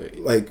young. Perfect.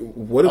 Like,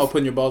 what if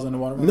putting your balls in the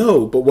water fountain?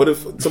 No, but what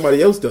if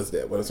somebody else does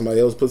that? What if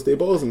somebody else puts their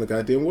balls in the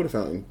goddamn water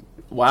fountain?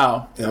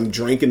 Wow. And I'm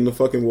drinking the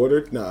fucking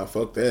water? Nah,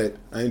 fuck that.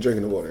 I ain't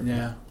drinking the water.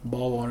 Yeah,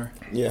 ball water.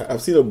 Yeah,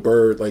 I've seen a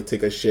bird like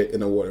take a shit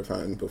in a water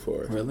fountain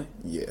before. Really?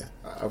 Yeah.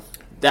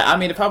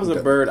 If I was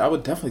a bird, I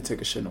would definitely take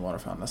a shit in a water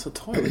fountain. That's a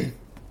toilet.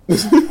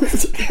 This is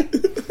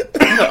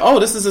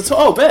a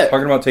toilet. Oh, bet.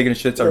 Talking about taking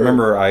shits, I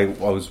remember I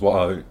was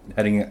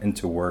heading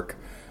into work,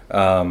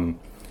 and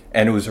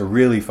it was a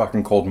really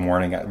fucking cold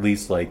morning. At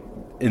least like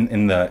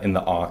in the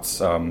aughts,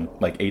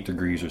 like 8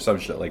 degrees or some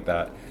shit like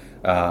that,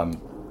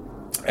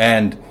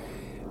 and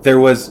there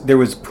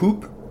was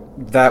poop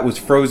that was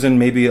frozen,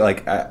 maybe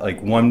like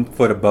 1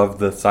 foot above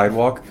the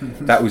sidewalk.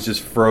 That was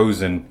just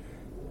frozen.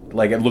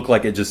 Like, it looked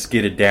like it just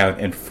skidded down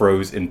and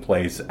froze in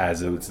place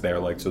as it was there.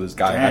 Like, so this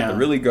guy had to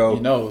really go.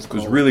 It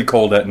was really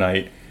cold at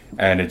night,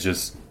 and it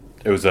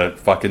was a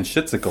fucking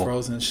shitsicle.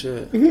 Frozen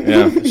shit.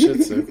 Yeah.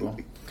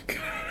 Shitsicle.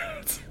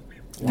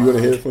 You want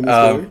to hear from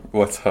the story?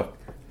 What's up?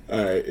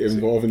 All right,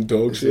 involving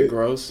dog Is shit. it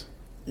gross?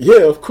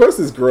 Yeah, of course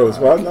it's gross.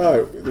 Why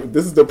not?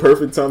 This is the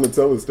perfect time to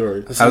tell the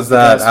story. How's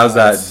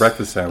that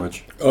breakfast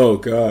sandwich? Oh,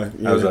 God.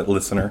 Yeah. How's that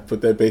listener?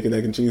 Put that bacon,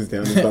 egg, and cheese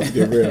down. It's about to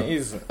get real.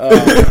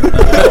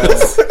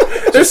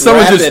 There's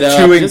someone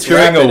just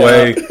chewing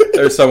away. Up.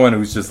 There's someone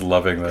who's just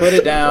loving this. Put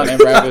it down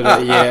and wrap it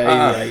up.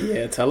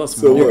 Yeah. Tell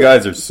us more. You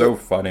guys are so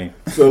funny.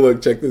 So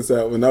look, check this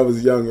out. When I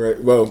was young,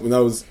 right? Well, when I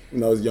was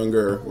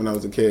younger, when I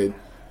was a kid,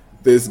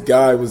 this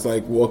guy was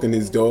like walking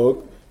his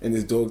dog, and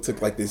his dog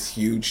took like this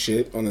huge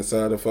shit on the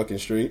side of the fucking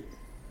street.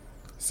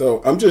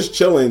 So I'm just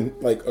chilling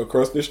like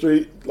across the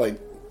street,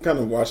 like kind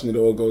of watching it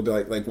all go,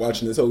 like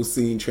watching this whole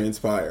scene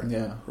transpire.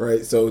 Yeah.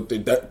 Right. So the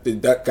guy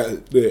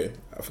there,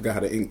 I forgot how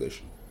to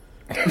English.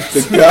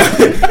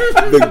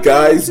 The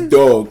guy's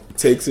dog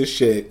takes a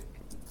shit,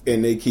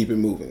 and they keep it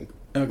moving.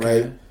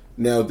 Okay. Right.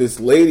 Now this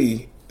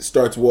lady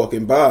starts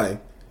walking by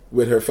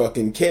with her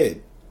fucking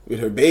kid, with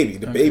her baby.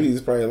 The baby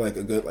is probably like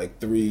a good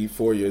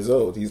 3-4 years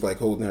old. He's like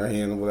holding her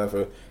hand or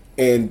whatever,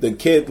 and the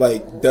kid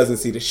like doesn't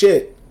see the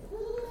shit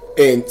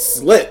and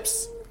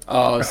slips.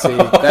 Oh, see,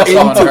 that's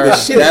on her.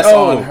 That's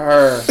on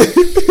her.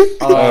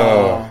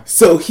 Oh.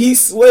 So he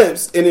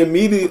slips and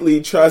immediately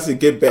tries to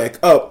get back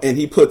up, and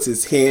he puts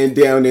his hand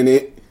down in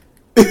it.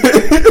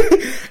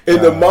 And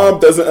the mom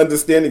doesn't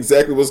understand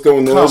exactly what's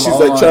going on. She's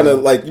like trying to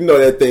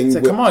that thing.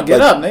 Come on, get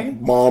up, nigga.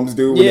 Moms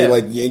do when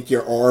they yank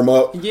your arm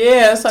up.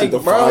 Yeah, it's like, to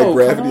defy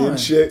gravity and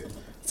shit.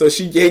 So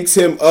she yanks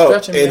him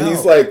up, and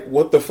he's like,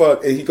 "What the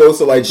fuck?" And he goes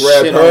to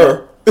grab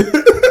her.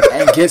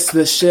 And gets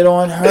the shit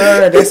on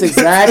her. That's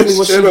exactly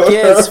what she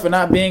gets for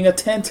not being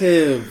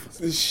attentive.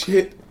 This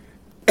shit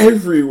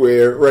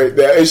everywhere right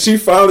now. And she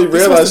finally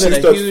realized she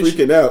starts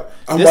freaking out.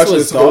 I'm watching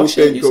this whole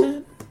thing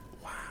go.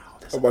 Wow.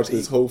 I watched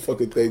this whole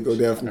fucking thing go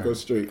down from Go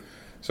Straight.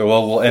 So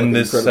we'll end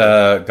this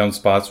Incredible.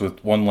 Gunspots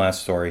with one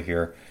last story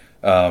here.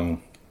 If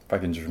I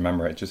can just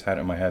remember it, just had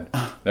it in my head.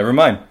 Never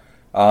mind.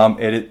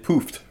 It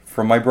poofed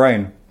from my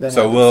brain. That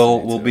So happens we'll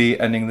to me, too. be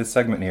ending this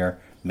segment here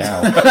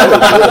now.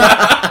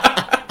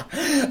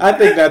 I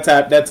think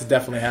that's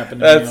definitely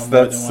happened to me on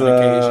more than one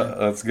occasion.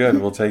 That's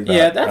good. We'll take that.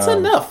 Yeah, that's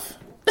enough.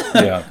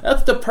 Yeah.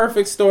 That's the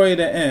perfect story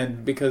to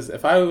end, because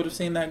if I would have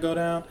seen that go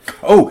down,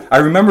 Oh, I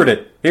remembered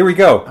it. Here we I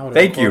go. would've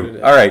Thank recorded you.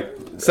 it. All right.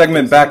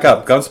 Segment back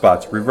up.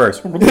 Gunspots. Reverse.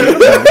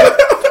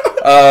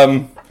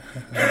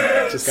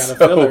 just got a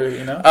filler,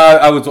 you know.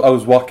 I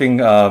was walking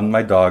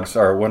my dogs,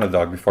 or one of the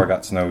dogs before I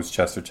got Snow's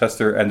Chester.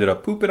 Chester ended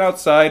up pooping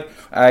outside.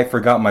 I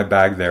forgot my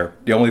bag there.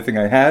 The only thing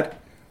I had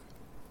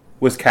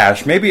was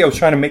cash. Maybe I was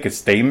trying to make a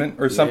statement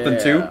or something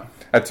too. Yeah.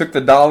 I took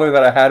the $1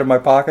 that I had in my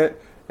pocket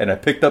and I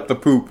picked up the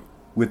poop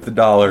with the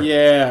 $1.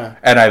 Yeah,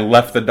 And I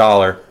left the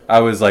 $1. I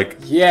was like,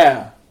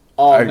 yeah.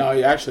 Oh I- no,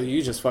 actually,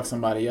 you just fucked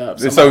somebody up.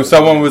 so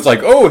someone was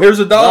like, "Oh, here's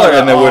 $1,"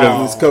 and they would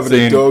have It's covered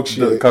in dog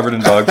shit. Covered in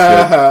dog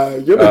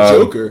shit. You're the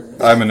Joker.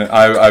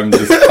 I'm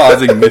just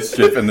causing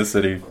mischief in the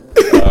city.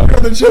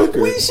 You're the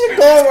Joker. We should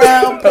go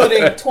around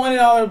putting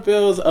 $20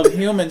 bills of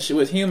human shit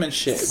with human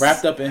shit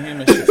wrapped up in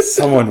human shit.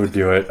 Someone would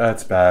do it.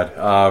 That's bad.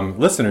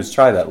 Listeners,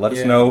 try that. Let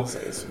us know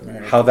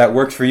how that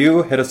works for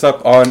you. Hit us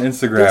up on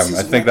Instagram.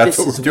 I think that's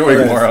what we're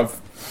doing more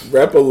of.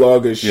 Wrap a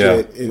log of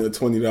shit in a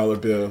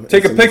 $20 bill.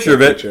 Take a and send us picture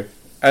of it. picture.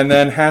 And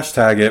then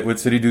hashtag it with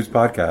City Dudes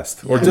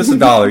Podcast. Or just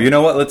 $1. You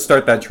know what? Let's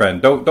start that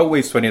trend. Don't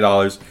waste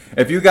 $20.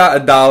 If you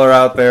got $1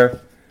 out there,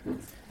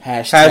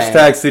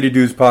 hashtag City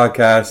Dudes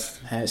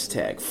Podcast.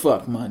 Hashtag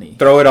fuck money.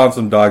 Throw it on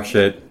some dog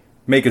shit.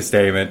 Make a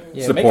statement.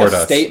 Yeah, Support make a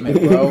us.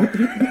 statement, bro.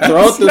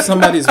 Throw it through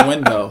somebody's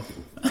window.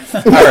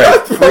 All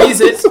right. Freeze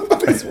it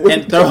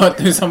and throw it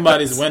through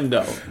somebody's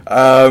window.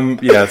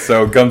 Yeah,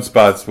 so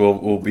Gunspots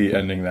will be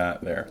ending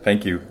that there.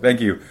 Thank you.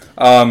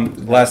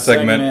 Last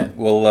segment.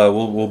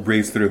 We'll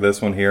breeze through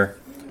this one here.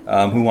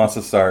 Who wants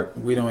to start?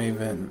 We don't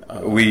even.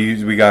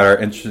 We got our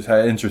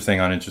interesting,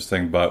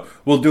 uninteresting, but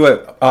we'll do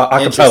it a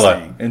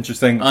cappella.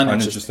 Interesting,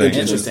 uninteresting, Interesting,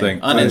 interesting,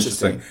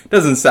 uninteresting. uninteresting.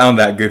 Doesn't sound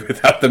that good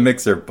without the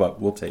mixer,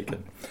 but we'll take it.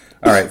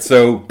 All right,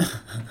 so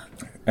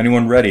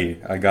anyone ready?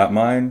 I got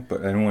mine,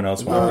 but anyone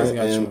else I want? Always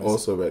got am yours.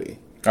 also ready.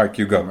 All right,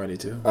 Q, go. I'm ready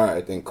to. All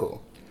right, then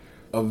cool.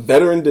 A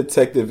veteran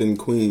detective in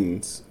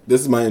Queens. This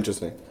is my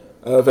interesting.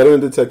 A veteran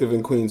detective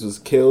in Queens was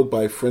killed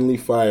by friendly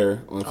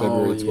fire on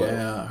February 12th.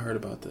 Yeah, I heard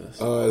about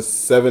this.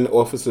 7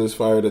 officers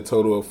fired a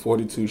total of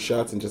 42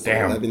 shots in just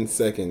Damn. 11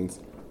 seconds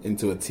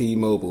into a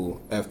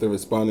T-Mobile after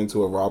responding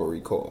to a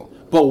robbery call.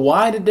 But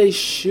why did they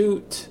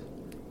shoot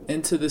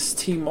into this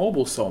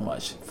T-Mobile so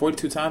much?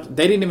 42 times?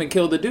 They didn't even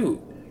kill the dude.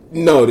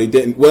 No, they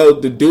didn't. Well,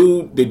 the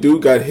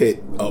dude got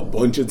hit a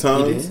bunch of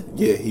times. did?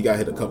 Yeah, he got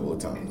hit a couple of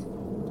times.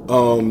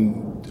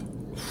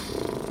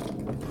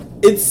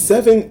 It's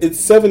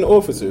seven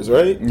officers,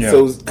 right? Yeah.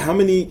 So how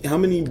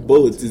many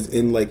bullets is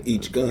in like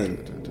each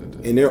gun?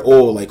 And they're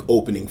all like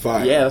opening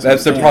fire. Yeah, that's,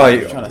 That's what they're I'm saying. probably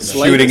They're trying to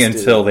slay shooting this dude.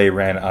 until they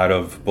ran out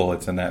of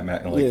bullets in that Yeah,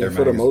 their for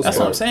the magazine. most That's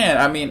what I'm part. saying.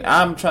 I mean,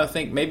 I'm trying to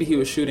think. Maybe he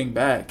was shooting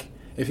back.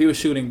 If he was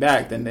shooting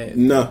back, then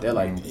No. they're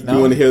like, You no.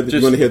 want to hear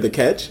Just- the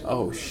catch?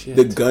 Oh shit.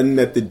 The gun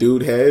that the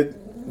dude had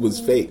was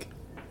fake.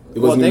 It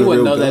well, wasn't they even a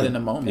wouldn't real know that gun. in the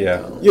moment. Yeah.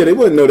 though. Yeah, they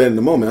wouldn't know that in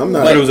the moment. I'm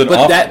not. But it was an But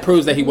off- that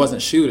proves that he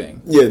wasn't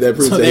shooting. Yeah, that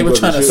proves So that they he were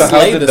wasn't trying to So shooting. how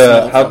slay did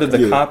this how did the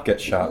motherfucker. cop get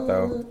shot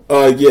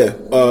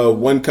though?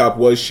 One cop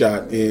was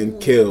shot and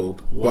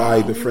killed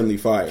by the friendly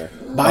fire.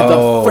 By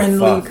Oh, the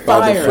friendly fuck.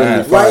 By the fire,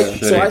 friendly right? fire.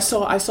 So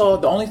Shitty. I saw.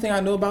 The only thing I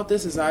knew about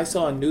this is I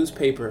saw a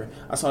newspaper.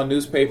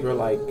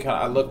 Like kinda,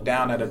 I looked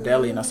down at a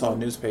deli and I saw a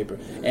newspaper,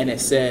 and it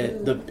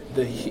said the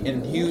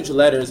in huge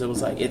letters. It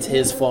was like, it's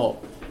his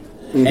fault.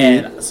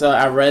 And so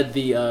I read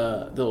the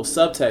little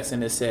subtext,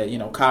 and it said,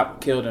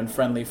 cop killed in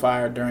friendly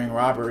fire during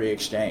robbery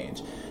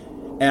exchange.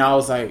 And I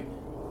was like,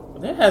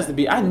 there has to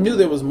be. I knew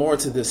there was more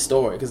to this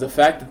story, because the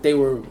fact that they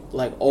were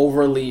like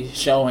overly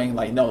showing,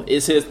 like, no,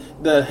 it's his.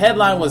 The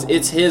headline was,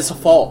 "It's his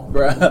fault,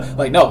 bruh."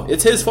 Like, no,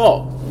 it's his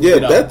fault. Yeah, You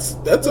know? that's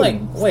a Like,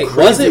 wait,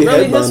 crazy was it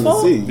really headline his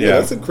fault? to see. Yeah. Yeah,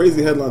 that's a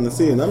crazy headline to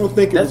see, and I don't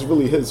think it was That's-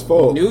 really his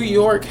fault. New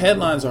York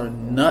headlines are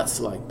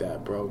nuts like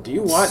that, bro. Do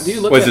you watch? Do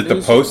you look? Was at it the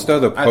news? Post though?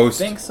 The I Post,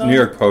 think so. New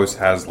York Post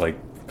has like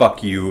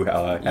 "fuck you"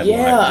 headlines. Yeah,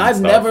 and I've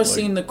stuff, never like-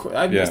 seen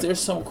the. Yeah. There's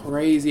some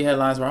crazy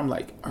headlines where I'm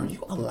like, are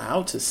you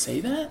allowed to say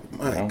that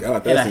My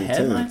God, in a that's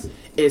headline? intense.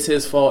 It's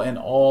his fault in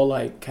all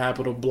like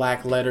capital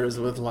black letters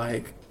with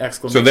like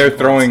exclamation. So they're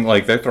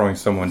points. throwing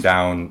someone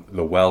down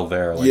the well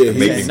there. Like, Yeah,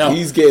 making, No.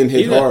 he's getting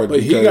hit He got- hard but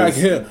he got because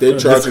hit. they're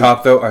This This charging.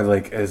 cop though are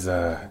like do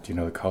you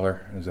know the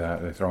color? Is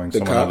that they're throwing The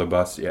someone cop? under the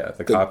bus? Yeah,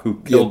 the the- cop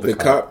who yeah, killed the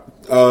cop.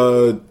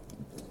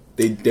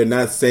 They're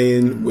not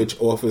saying which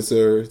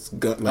officer's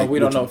gun. Like we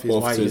don't which know if he's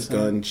white, officer's isn't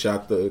gun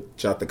shot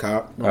the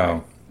cop.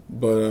 Oh,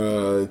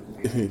 But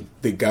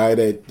the guy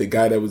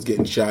that was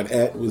getting shot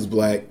at was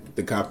black.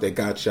 The cop that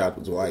got shot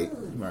was white.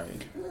 Right.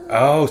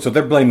 oh, so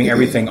they're blaming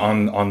everything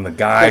on the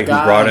guy The guy.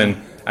 who brought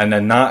in, and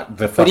then not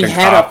the But fucking he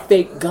had cop. a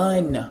fake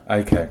gun.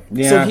 Okay,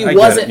 yeah, So he I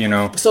wasn't. get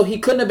it, So he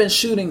couldn't have been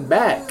shooting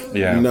back.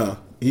 Yeah, No,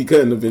 He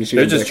couldn't have been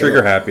shooting. They're just back at trigger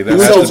all. happy. He There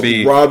was has to also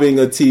be robbing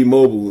a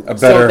T-Mobile. a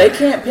So better. they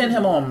can't pin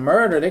him on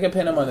murder. They can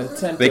pin him on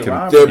attempted They can.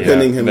 robbery. They're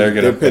pinning him- They're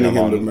gonna they're pin pinning him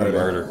him on to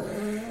murder.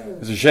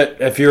 So shit.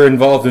 If you're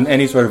involved in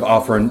any sort of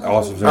officer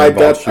I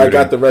involved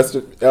got the rest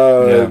of.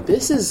 Yeah.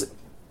 This is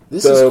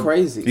The-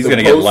 crazy. He's the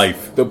gonna get post-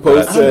 life. the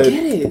post But- said- I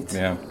get it.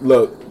 Yeah.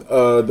 Look,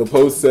 the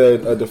post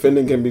said a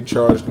defendant can be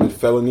charged with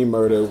felony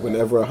murder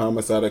whenever a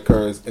homicide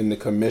occurs in the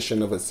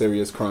commission of a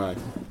serious crime,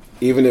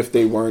 even if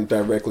they weren't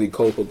directly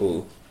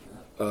culpable.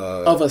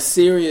 Of a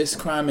serious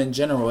crime in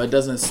general, it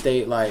doesn't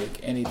state like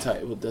any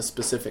type of the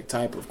specific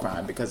type of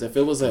crime. Because if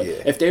it was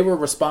if they were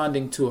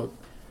responding to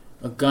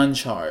a gun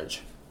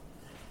charge,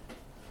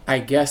 I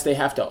guess they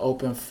have to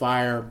open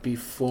fire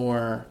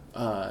before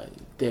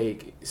they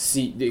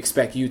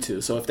expect you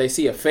to. So if they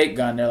see a fake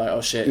gun, they're like,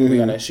 "Oh shit, we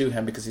gotta shoot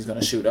him because he's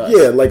gonna shoot us."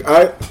 Yeah, like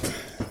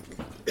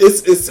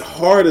it's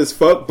hard as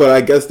fuck, but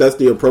I guess that's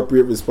the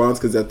appropriate response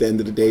because at the end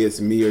of the day, it's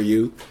me or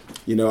you.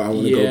 You know, I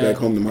want to go back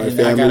home to my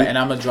family. And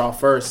I'm gonna draw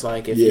first.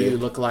 Like if Yeah. you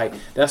look like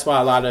that's why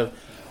a lot of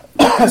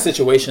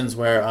situations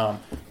where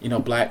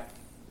black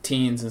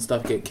teens and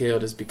stuff get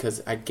killed is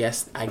because I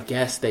guess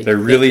They're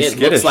really it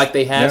skittish. looks like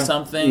they have Yeah.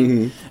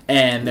 something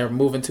and they're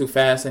moving too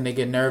fast and they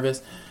get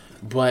nervous.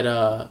 But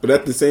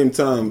at the same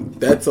time,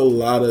 that's a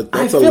lot of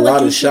I feel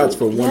like you shots should-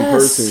 for one yes,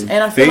 person.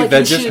 and I feel like That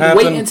you just should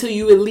happened- wait until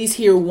you at least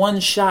hear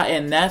one shot,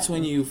 and that's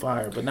when you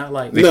fire. But not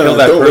like They killed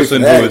that don't wait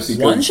person for who that was-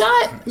 because- one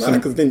shot. Nah,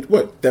 because then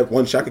what? That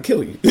one shot could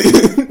kill you.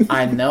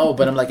 I know,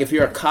 but I'm like, if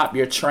you're a cop,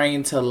 you're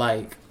trained to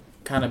like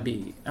kind of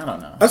be. I don't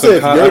know. I So said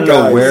if I your don't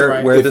know guys,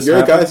 where if this your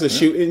happened. guys are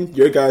shooting,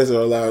 your guys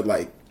are allowed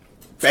like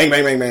bang,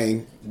 bang, bang,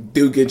 bang.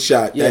 Dude get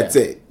shot. Yeah. That's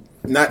it.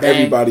 Not Bang.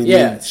 everybody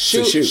needs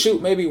to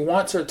shoot. maybe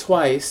once or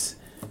twice.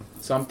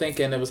 So I'm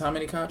thinking it was how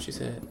many cops you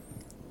said?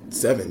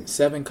 7.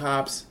 7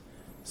 cops.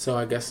 So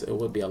I guess it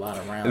would be a lot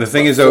of rounds. The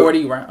thing But is, though,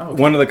 40 rounds. Oh,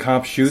 okay. one of the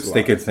cops shoots, That's a they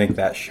lot. could think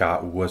that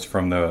shot was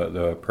from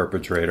the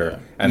perpetrator,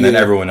 and then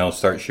Yeah. everyone else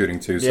starts shooting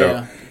too. So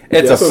Yeah.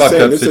 it's That's a what I'm fucked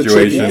saying. up It's a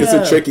situation. It's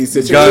a tricky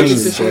situation.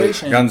 Guns,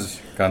 situation. guns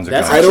are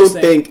That's guns. I don't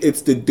Interesting. think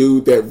it's the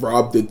dude that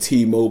robbed the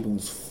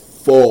T-Mobile's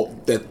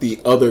fault that the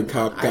other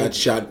cop got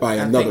shot by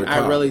another cop.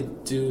 I really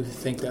do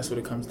think that's what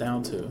it comes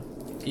down to.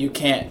 You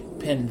can't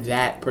pin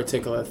that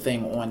particular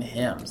thing on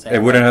him. Saying,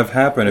 It wouldn't have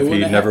happened It if he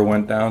wouldn't never have-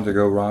 went down to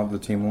go rob the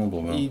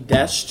T-Mobile. Though.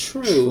 That's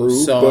true. True,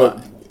 So but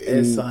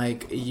it's in-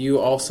 like you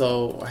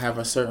also have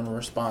a certain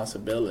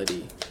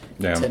responsibility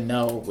Yeah. to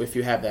know if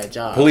you have that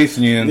job. Police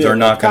unions Yeah, are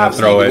not going cops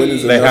to throw need to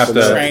it. be They have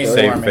to trained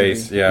save for it,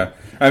 face. maybe. Yeah,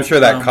 I'm sure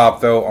that Um, cop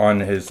though, on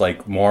his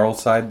like moral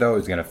side though,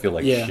 is going to feel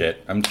like Yeah.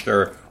 shit. I'm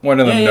sure one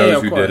of them Yeah, knows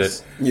of who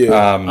course. did it.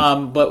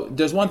 Yeah. But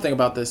there's one thing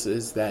about this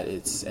is that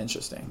it's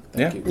interesting.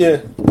 Thank you. Yeah.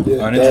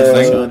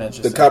 Uninteresting.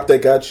 Uninteresting. The cop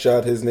that got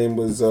shot, his name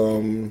was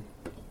no,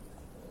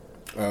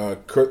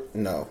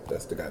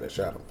 that's the guy that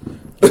shot him.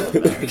 We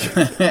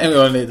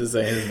don't need to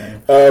say his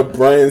name.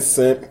 Brian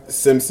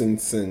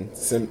Simonson.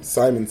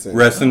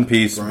 Rest in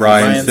peace,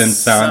 Brian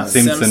Simpson.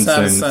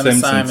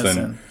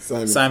 Simonson.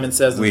 Simon. Simon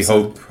says We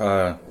himself.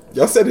 hope.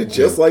 Y'all said it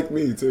just like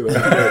me too. All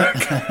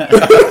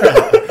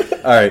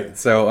right,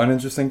 so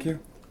uninteresting Q.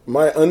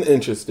 My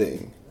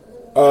uninteresting.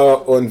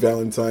 On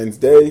Valentine's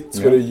Day,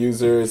 Twitter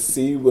user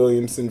C.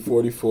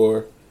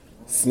 Williamson44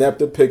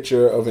 snapped a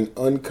picture of an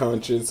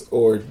unconscious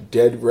or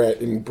dead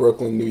rat in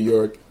Brooklyn, New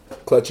York,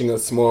 clutching a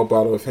small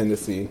bottle of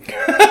Hennessy.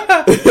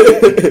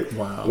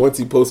 Wow. Once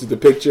he posted the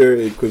picture,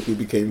 it quickly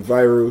became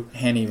viral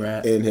Henny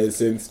Rat. and has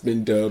since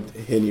been dubbed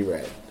Henny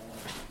Rat.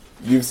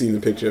 You've seen the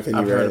picture of Henny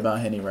I've Rat. heard about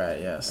Henny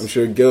Rat, yes. I'm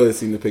sure Gil has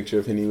seen the picture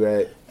of Henny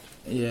Rat.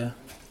 Yeah.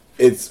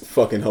 It's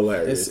fucking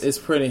hilarious. It's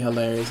pretty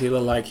hilarious. He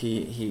looked like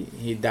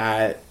he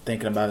died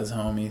thinking about his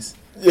homies.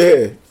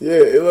 Yeah.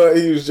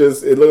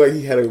 It looked like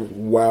he had a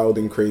wild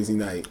and crazy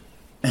night.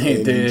 He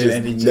And did, he just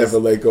and he never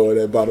let go of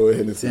that bottle of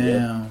Hennessy. Yeah.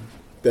 Damn.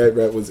 That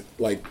rat was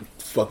like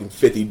fucking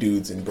 50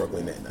 dudes in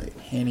Brooklyn that night.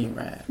 Henny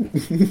Rat.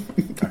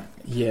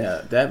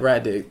 Yeah, that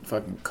rat did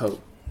fucking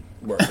coke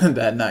Word.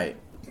 that night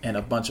and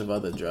a bunch of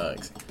other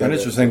drugs. That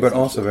Uninteresting, rat but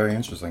was- also very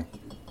interesting.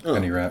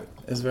 Any rat.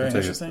 It's very I'll take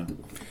it.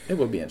 interesting. It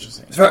would be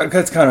interesting. It's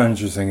kind of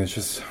interesting. It's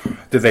just,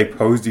 did they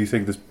pose? Do you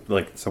think this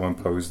like someone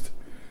posed?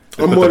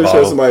 They I'm put more the than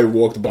sure bottle- somebody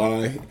walked by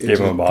and Gave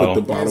him a just bottle.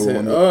 put the bottle Said,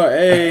 on it. oh,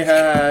 hey,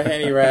 hi,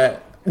 Henny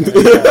Rat.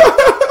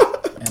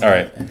 All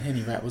right. And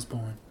Henny Rat was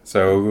born.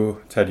 So,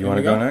 Ted, you want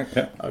to we go go? next?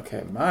 Yeah.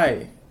 Okay,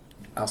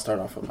 I'll start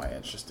off with my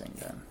interesting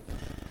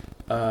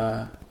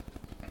then.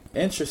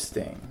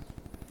 Interesting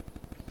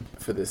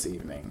for this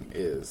evening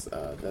is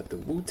that the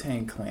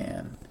Wu-Tang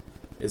Clan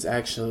is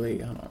actually,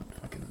 hold on,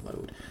 fucking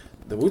load.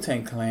 The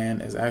Wu-Tang Clan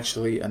is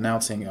actually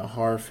announcing a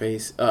horror film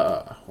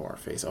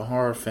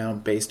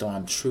based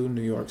on true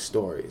New York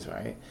stories,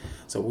 right?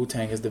 So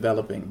Wu-Tang is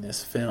developing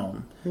this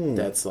film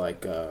that's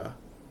like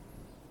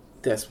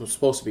that's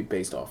supposed to be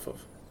based off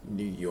of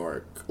New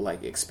York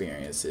like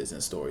experiences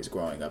and stories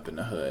growing up in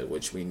the hood,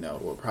 which we know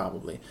were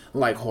probably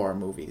like horror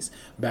movies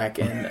back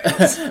in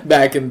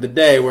back in the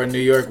day where New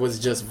York was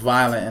just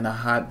violent and a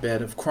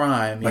hotbed of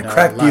crime. My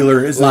crack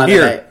dealer isn't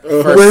here.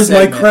 Where's Where's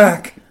my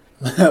crack?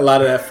 A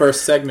lot of that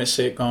first segment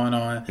shit going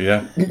on.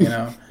 Yeah. You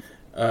know,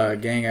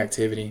 Gang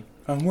activity.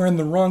 I'm wearing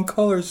the wrong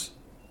colors.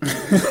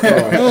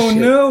 Oh, Oh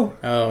no!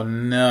 Oh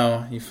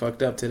no, you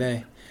fucked up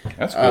today.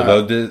 That's cool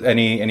though.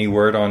 Any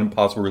word on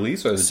possible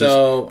release, or is it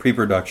So- just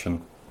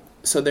pre-production?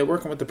 So they're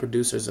working with the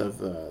producers of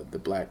the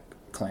Black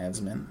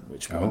Klansman,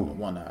 which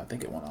won I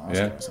think it won an Oscar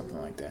Yeah. or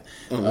something like that.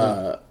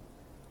 I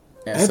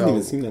And haven't so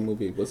even seen that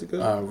movie. Was it good?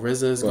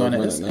 RZA is Well, going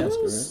to. it It won an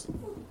Oscar,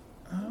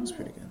 was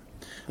pretty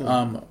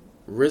good.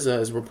 RZA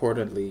is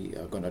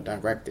reportedly going to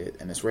direct it,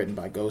 and it's written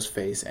by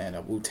Ghostface and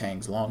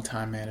Wu-Tang's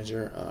longtime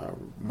manager,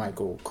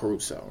 Michael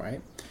Caruso,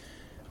 right?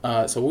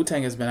 So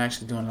Wu-Tang has been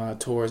actually doing a lot of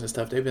tours and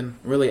stuff. They've been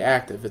really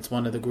active. It's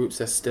one of the groups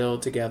that's still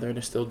together.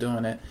 They're still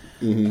doing it.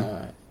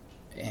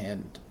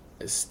 And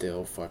is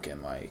still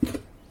fucking, like,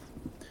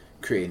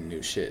 creating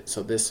new shit.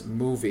 So this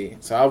movie...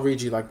 So I'll read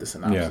you, like, the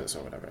synopsis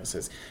or whatever. It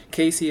says,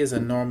 Casey is a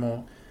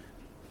normal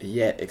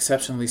yet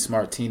exceptionally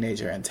smart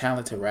teenager and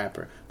talented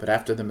rapper, but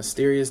after the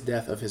mysterious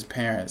death of his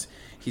parents,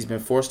 he's been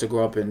forced to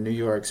grow up in New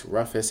York's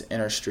roughest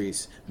inner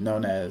streets,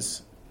 known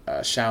as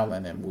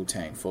Shaolin and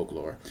Wu-Tang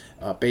folklore,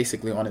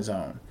 basically on his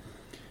own.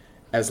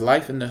 As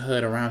life in the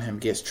hood around him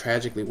gets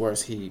tragically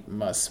worse, he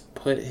must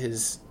put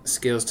his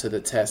skills to the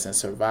test and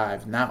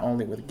survive not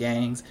only with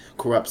gangs,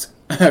 corrupt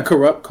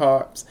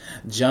cops,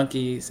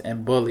 junkies,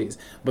 and bullies,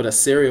 but a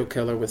serial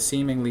killer with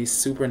seemingly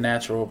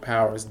supernatural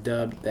powers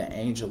dubbed the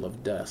Angel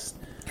of Dust.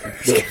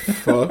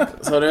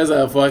 Fuck. So there's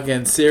a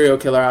fucking serial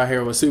killer out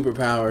here with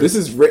superpowers. This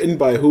is written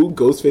by who?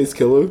 Ghostface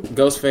Killer?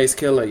 Ghostface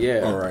Killer, yeah.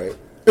 All right.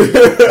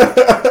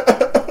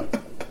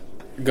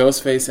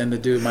 Ghostface and the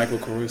dude Michael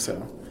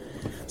Caruso.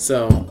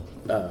 So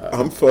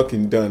I'm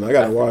fucking done. I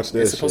gotta watch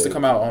this. it's supposed shit. to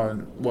come out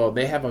on. Well,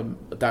 they have a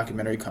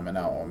documentary coming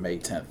out on May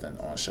 10th and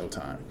on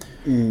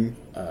Showtime,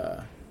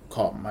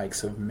 called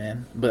Mics of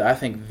Men. But I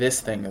think this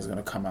thing is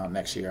gonna come out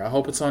next year. I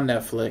hope it's on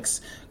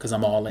Netflix because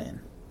I'm all in.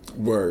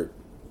 Word.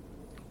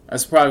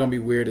 That's probably gonna be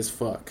weird as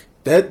fuck.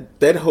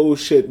 That whole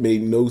shit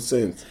made no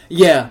sense.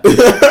 Yeah.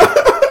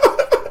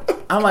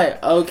 I'm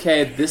like,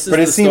 okay, this is. But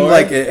it the seemed story.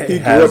 like it He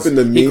has, grew up in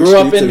the He mean grew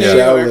up streets in of New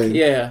York. Shaolin.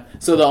 Yeah.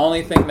 So the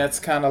only thing that's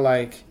kind of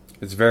like,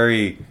 It's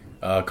very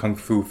kung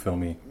fu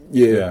filmy.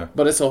 Yeah.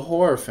 but it's a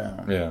horror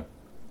film. Yeah.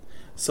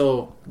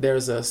 So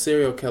there's a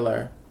serial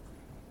killer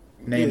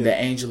named Yeah.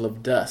 the Angel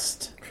of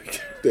Dust.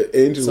 The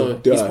Angel So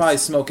of Dust. he's probably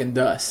smoking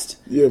dust.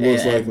 Yeah,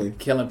 most and likely.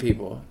 killing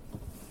people,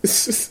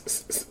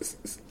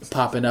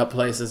 popping up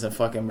places and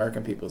fucking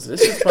murking people. So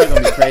this is probably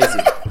gonna be crazy.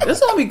 This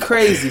is gonna be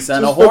crazy,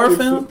 son. Just A horror fucking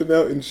film. flipping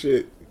out and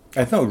shit.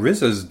 I know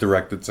RZA's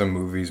directed some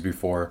movies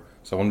before,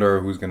 so I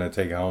wonder who's gonna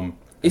take helm.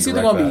 It's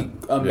either direct gonna be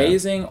that.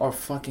 amazing or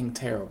fucking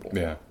terrible.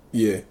 Yeah.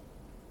 Yeah.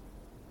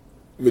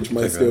 Which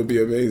might Take still that.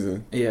 be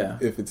amazing Yeah.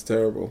 if it's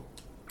terrible.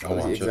 I'll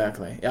watch it.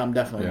 Exactly. Yeah, I'm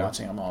definitely Yeah.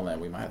 watching. I'm all in.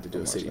 We might have to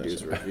do a City that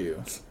Dudes shit.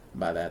 review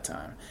by that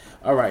time.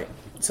 All right.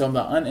 So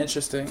the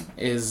uninteresting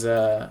is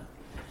that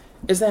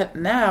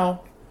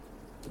now.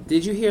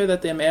 Did you hear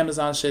that the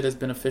Amazon shit has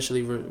been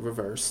officially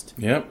reversed?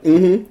 Yep.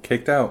 Mm-hmm.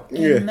 Kicked out. And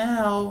Yeah.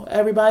 now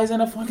everybody's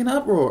in a fucking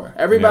uproar.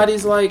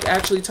 Everybody's like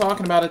actually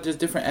talking about it. Just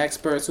different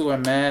experts who are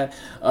mad.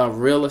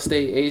 Real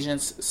estate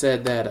agents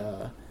said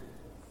that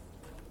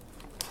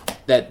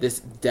that this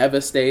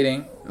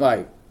devastating.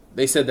 Like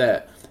they said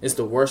that it's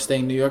the worst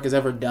thing New York has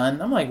ever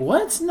done. I'm like,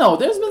 what? No,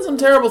 there's been some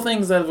terrible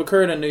things that have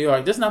occurred in New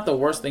York. This is not the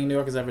worst thing New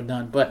York has ever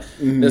done. But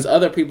there's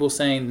other people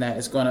saying that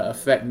it's going to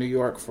affect New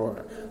York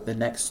for the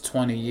next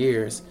 20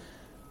 years.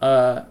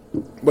 But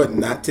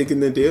not taking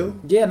the deal?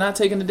 Yeah, not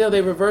taking the deal.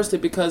 They reversed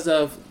it because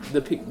of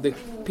the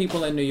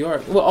people in New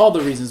York. Well, all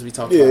the reasons we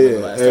talked Yeah, about in yeah.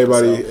 the last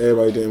Everybody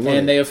episode. didn't want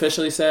And it. they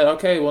officially said,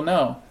 okay, well,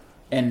 no.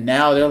 And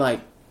now they're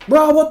like,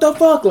 bro, what the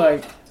fuck?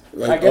 Like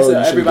I guess oh, you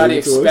should've everybody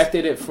gave it to us?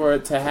 expected it for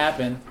it to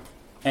happen.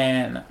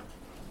 And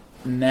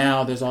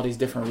now there's all these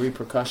different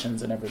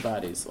repercussions and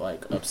everybody's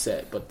like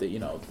upset. But the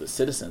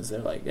citizens, they're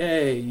like,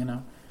 hey,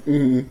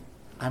 Mhm.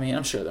 I mean,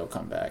 I'm sure they'll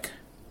come back.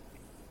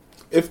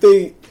 If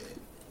they...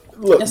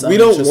 Look, It's we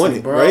don't want uninteresting,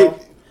 it, bro.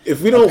 right?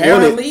 If we don't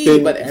Apparently,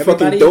 want but it, then fucking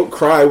everybody- don't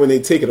cry when they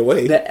take it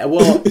away.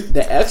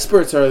 The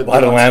experts are A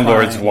lot of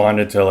landlords crying.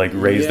 wanted to like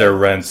raise Yeah, their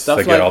rents stuff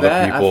to get like all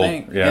that, the people. I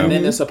think. Yeah. And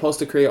then it's supposed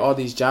to create all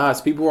these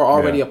jobs. People were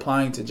already Yeah.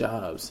 applying to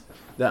jobs.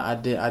 That I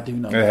do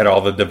know. They had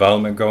all the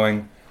development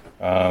going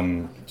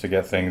to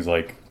get things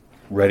like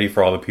ready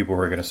for all the people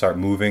who are going to start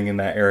moving in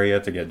that area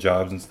to get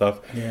jobs and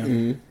stuff.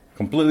 Yeah.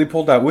 Completely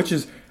pulled out, which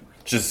is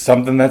just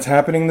something that's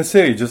happening in the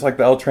city. Just like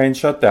the L train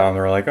shutdown,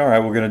 they're like, "All right,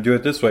 we're going to do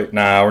it this way."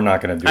 Nah, we're not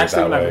going to do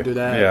Actually, it we're that not way. gonna do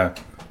that. Yeah.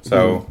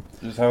 So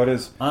just how it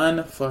is.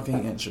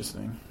 Unfucking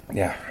interesting.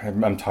 Yeah,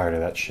 I'm tired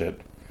of that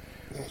shit.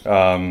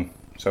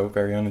 So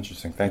very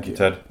uninteresting. Thank you,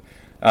 Ted.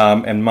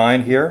 And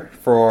mine here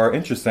for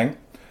interesting.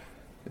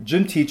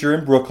 Gym teacher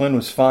in Brooklyn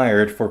was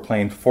fired for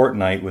playing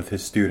Fortnite with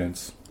his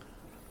students.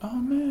 Oh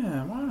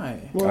man,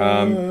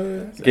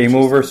 why? Game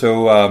over.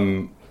 So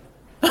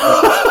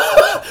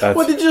that's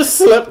What did you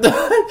slip?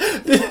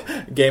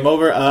 Game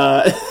over.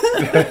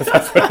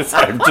 that's what it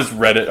said. I just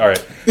read it. All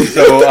right.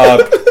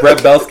 So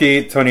Brett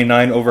Belsky,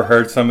 29,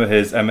 overheard some of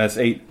his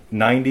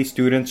MS-890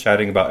 students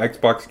chatting about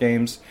Xbox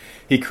games.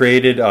 He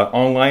created an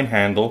online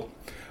handle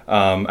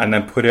and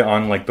then put it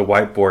on like the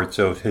whiteboard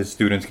so his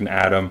students can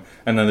add him,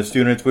 and then the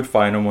students would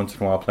find him once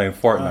in a while playing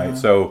Fortnite.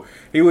 So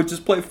he would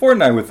just play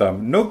Fortnite with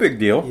them. No big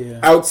deal. Yeah.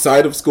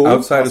 Outside of school?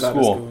 Outside of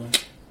school.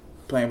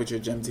 Playing with your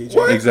gym teacher.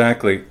 What?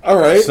 Exactly. All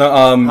right. So,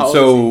 How old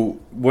so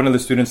one of the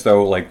students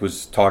though, like,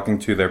 was talking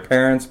to their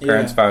parents.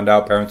 Parents Yeah. found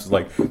out. Parents was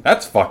like,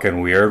 "That's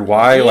fucking weird.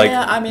 Why? Yeah, like,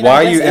 I mean, why I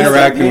are you guess as a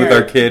interacting with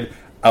our parent- kid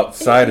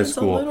outside of It's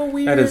school?" a little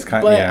weird, That is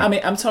kind. but Yeah. I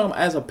mean, I'm talking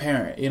as a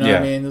parent. You know Yeah.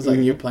 what I mean? It's like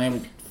you're playing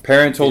with.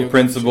 Parent told Video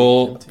games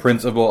principal. and-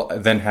 Principal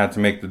then had to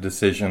make the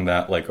decision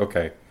that, like,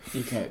 okay,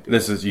 You can't. Do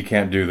this is, you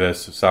can't do this.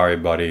 Sorry,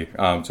 buddy.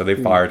 So they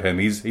fired him.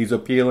 He's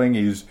appealing.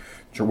 He's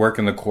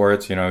working the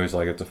courts. You know, he's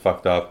like, it's a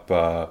fucked up.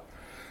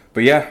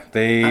 But yeah,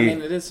 they. I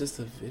mean, it is just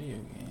a video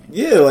game.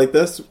 Yeah, like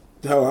that's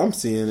how I'm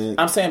seeing it.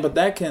 I'm saying, but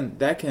that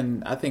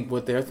can. I think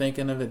what they're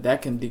thinking of it,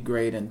 that can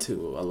degrade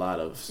into a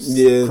lot of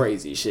Yeah.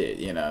 crazy shit.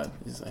 You know,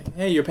 it's like,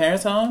 hey, your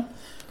parents home?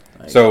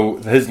 Like, So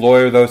his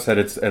lawyer though said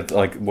it's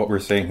like what we're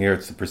saying here.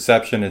 It's the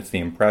perception. It's the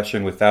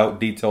impression. Without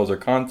details or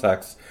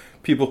context,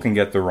 people can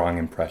get the wrong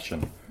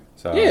impression.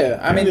 So yeah,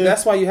 I mean, Yeah.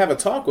 that's why you have a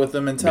talk with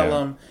them and tell Yeah.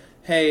 them,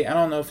 hey, I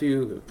don't know if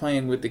you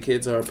playing with the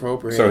kids are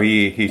appropriate. So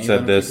he And you said let 'em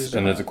keep this, his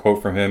and job. there's a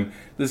quote from him.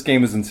 This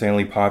game is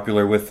insanely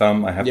popular with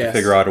them. I have to Yes.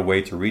 figure out a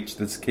way to reach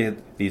these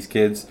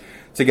kids,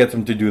 to get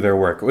them to do their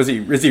work. Is he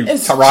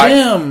It's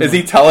trying? Jim. Is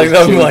he telling It's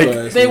them gym like?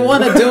 class, They man.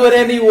 want to do it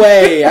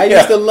anyway. I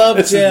used to love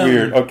This Jim. is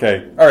weird.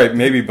 Okay, all right,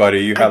 maybe, buddy.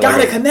 You I have gotta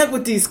like a, connect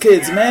with these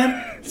kids, man.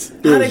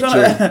 How they It's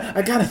gonna?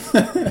 I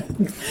gotta.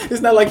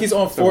 It's not like he's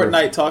on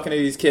Fortnite talking to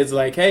these kids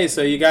like, "Hey,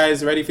 so you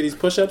guys ready for these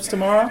push-ups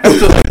tomorrow?"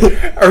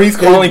 or he's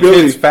calling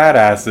Billy. kids fat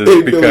asses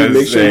Hey, because Billy,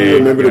 make sure they you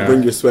remember to yeah.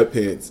 bring your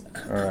sweatpants.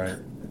 All right.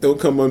 Don't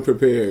come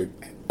unprepared.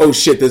 Oh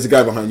shit, there's a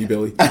guy behind you,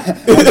 Billy.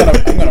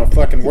 I'm gonna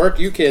fucking work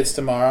you kids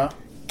tomorrow.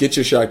 Get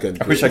your shotgun.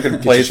 I wish I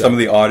could play some of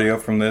the audio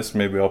from this.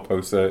 Maybe I'll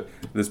post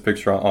this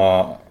picture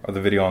or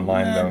the video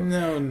online though.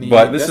 No need.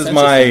 But this That's is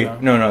my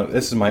interesting, though. no.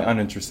 This is my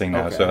uninteresting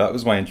now. Okay. So that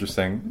was my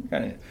interesting.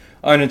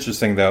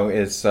 Uninteresting though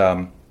is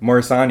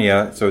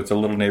Morrisania. So it's a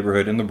little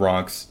neighborhood in the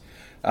Bronx.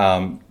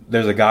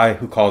 There's a guy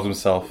who calls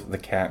himself the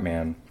Cat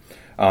Man,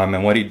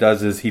 and what he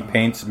does is he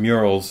paints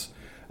murals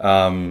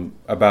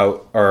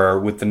about or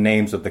with the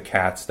names of the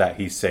cats that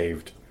he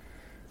saved.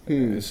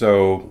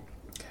 So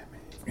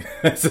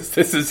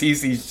this is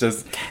he's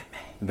just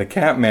the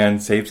Cat Man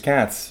saves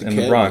cats in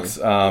the Cat Bronx.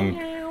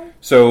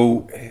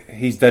 So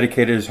he's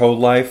dedicated his whole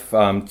life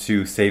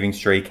to saving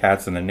stray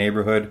cats in the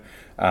neighborhood.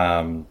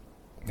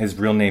 His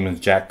real name is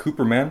Jack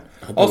Cooperman,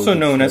 also it was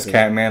known as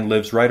Kevin. Catman.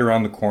 Lives right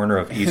around the corner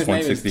of East His name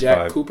is 165.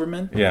 Jack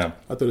Cooperman. Yeah.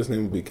 I thought his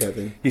name would be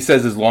Kevin. He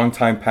says his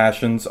longtime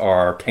passions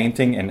are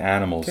painting and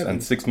animals, Kevin.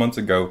 and 6 months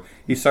ago,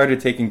 he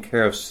started taking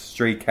care of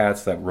stray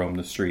cats that roamed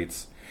the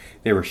streets.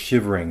 They were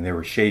shivering, they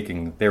were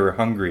shaking, they were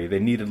hungry, they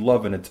needed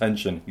love and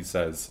attention, he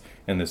says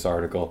in this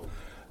article.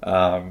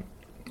 Yeah,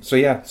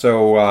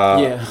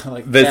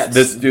 like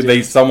this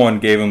dude, someone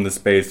gave him the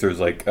space. There's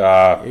like,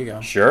 you go.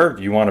 sure,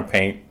 you want to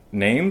paint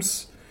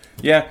names?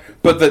 Yeah,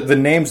 but the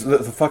names, the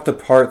fucked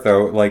up part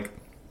though, like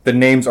the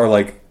names are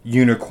like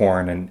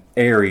unicorn and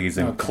Aries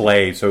and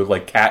clay, so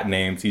like cat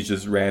names. He's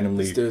just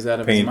randomly This dude's out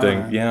of his painting.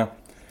 mind. Yeah,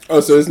 Oh,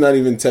 so it's not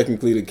even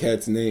technically the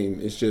cat's name.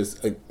 It's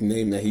just a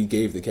name that he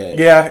gave the cat.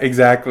 yeah,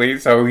 exactly.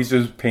 So he's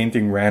just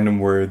painting random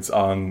words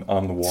on the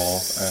wall.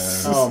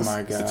 And Oh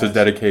my It's a gosh.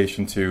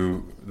 dedication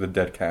to the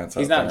dead cats.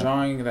 He's out not there.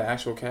 drawing the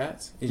actual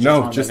cats. He's No,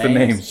 drawing just the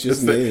names.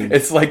 Just the- names.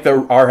 It's like the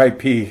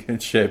RIP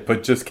and shit,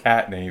 but just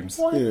cat names.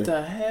 What Yeah.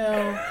 the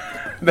hell?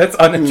 That's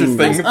uninteresting.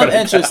 That's but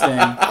uninteresting.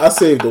 I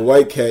saved a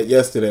white cat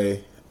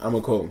yesterday. I'm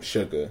gonna call him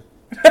Sugar.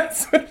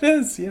 That's what it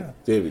is. Yeah.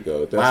 There we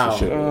go. That's Wow. for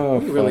Sugar. Oh,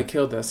 We really fuck.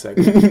 killed that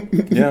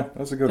segment. Yeah,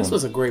 that's a good This one.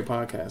 was a great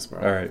podcast, bro.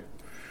 All right.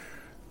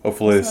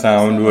 Hopefully the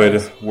sound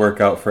would work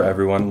out for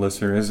everyone,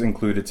 listeners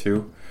included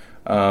too.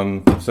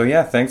 So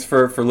yeah, thanks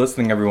for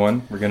listening,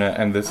 everyone. We're gonna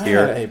end this I had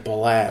here. a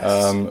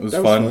blast. It was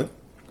That fun. was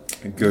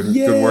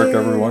Good work,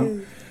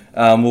 everyone.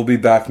 We'll be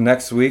back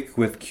next week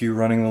with Q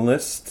running the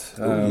list.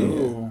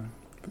 Ooh.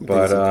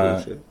 But some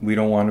cool shit. we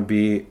don't want to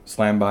be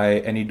slammed by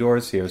any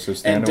doors here, so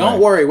stand And don't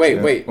away. worry,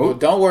 wait. Oh. Well,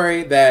 don't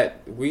worry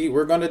that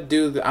we're gonna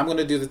do. I'm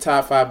gonna do the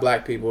top 5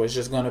 black people. It's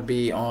just gonna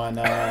be on.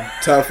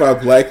 Top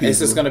 5 black people. It's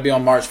just gonna be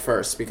on March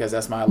 1st because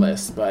that's my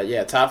list. But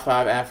yeah, top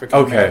 5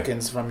 African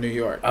Americans from New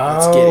York.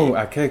 Let's get Oh, it.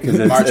 okay, because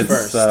March it's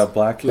 1st. Black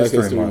Black History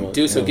History Month. Month.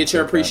 Do so. Yeah, Get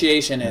your okay.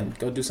 appreciation and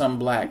go do something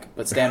black,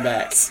 but stand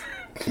back.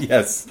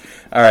 Yes.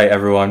 All right,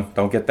 everyone.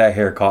 Don't get that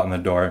hair caught in the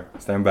door.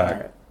 Stand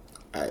back.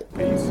 All right. All right.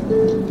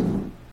 Peace.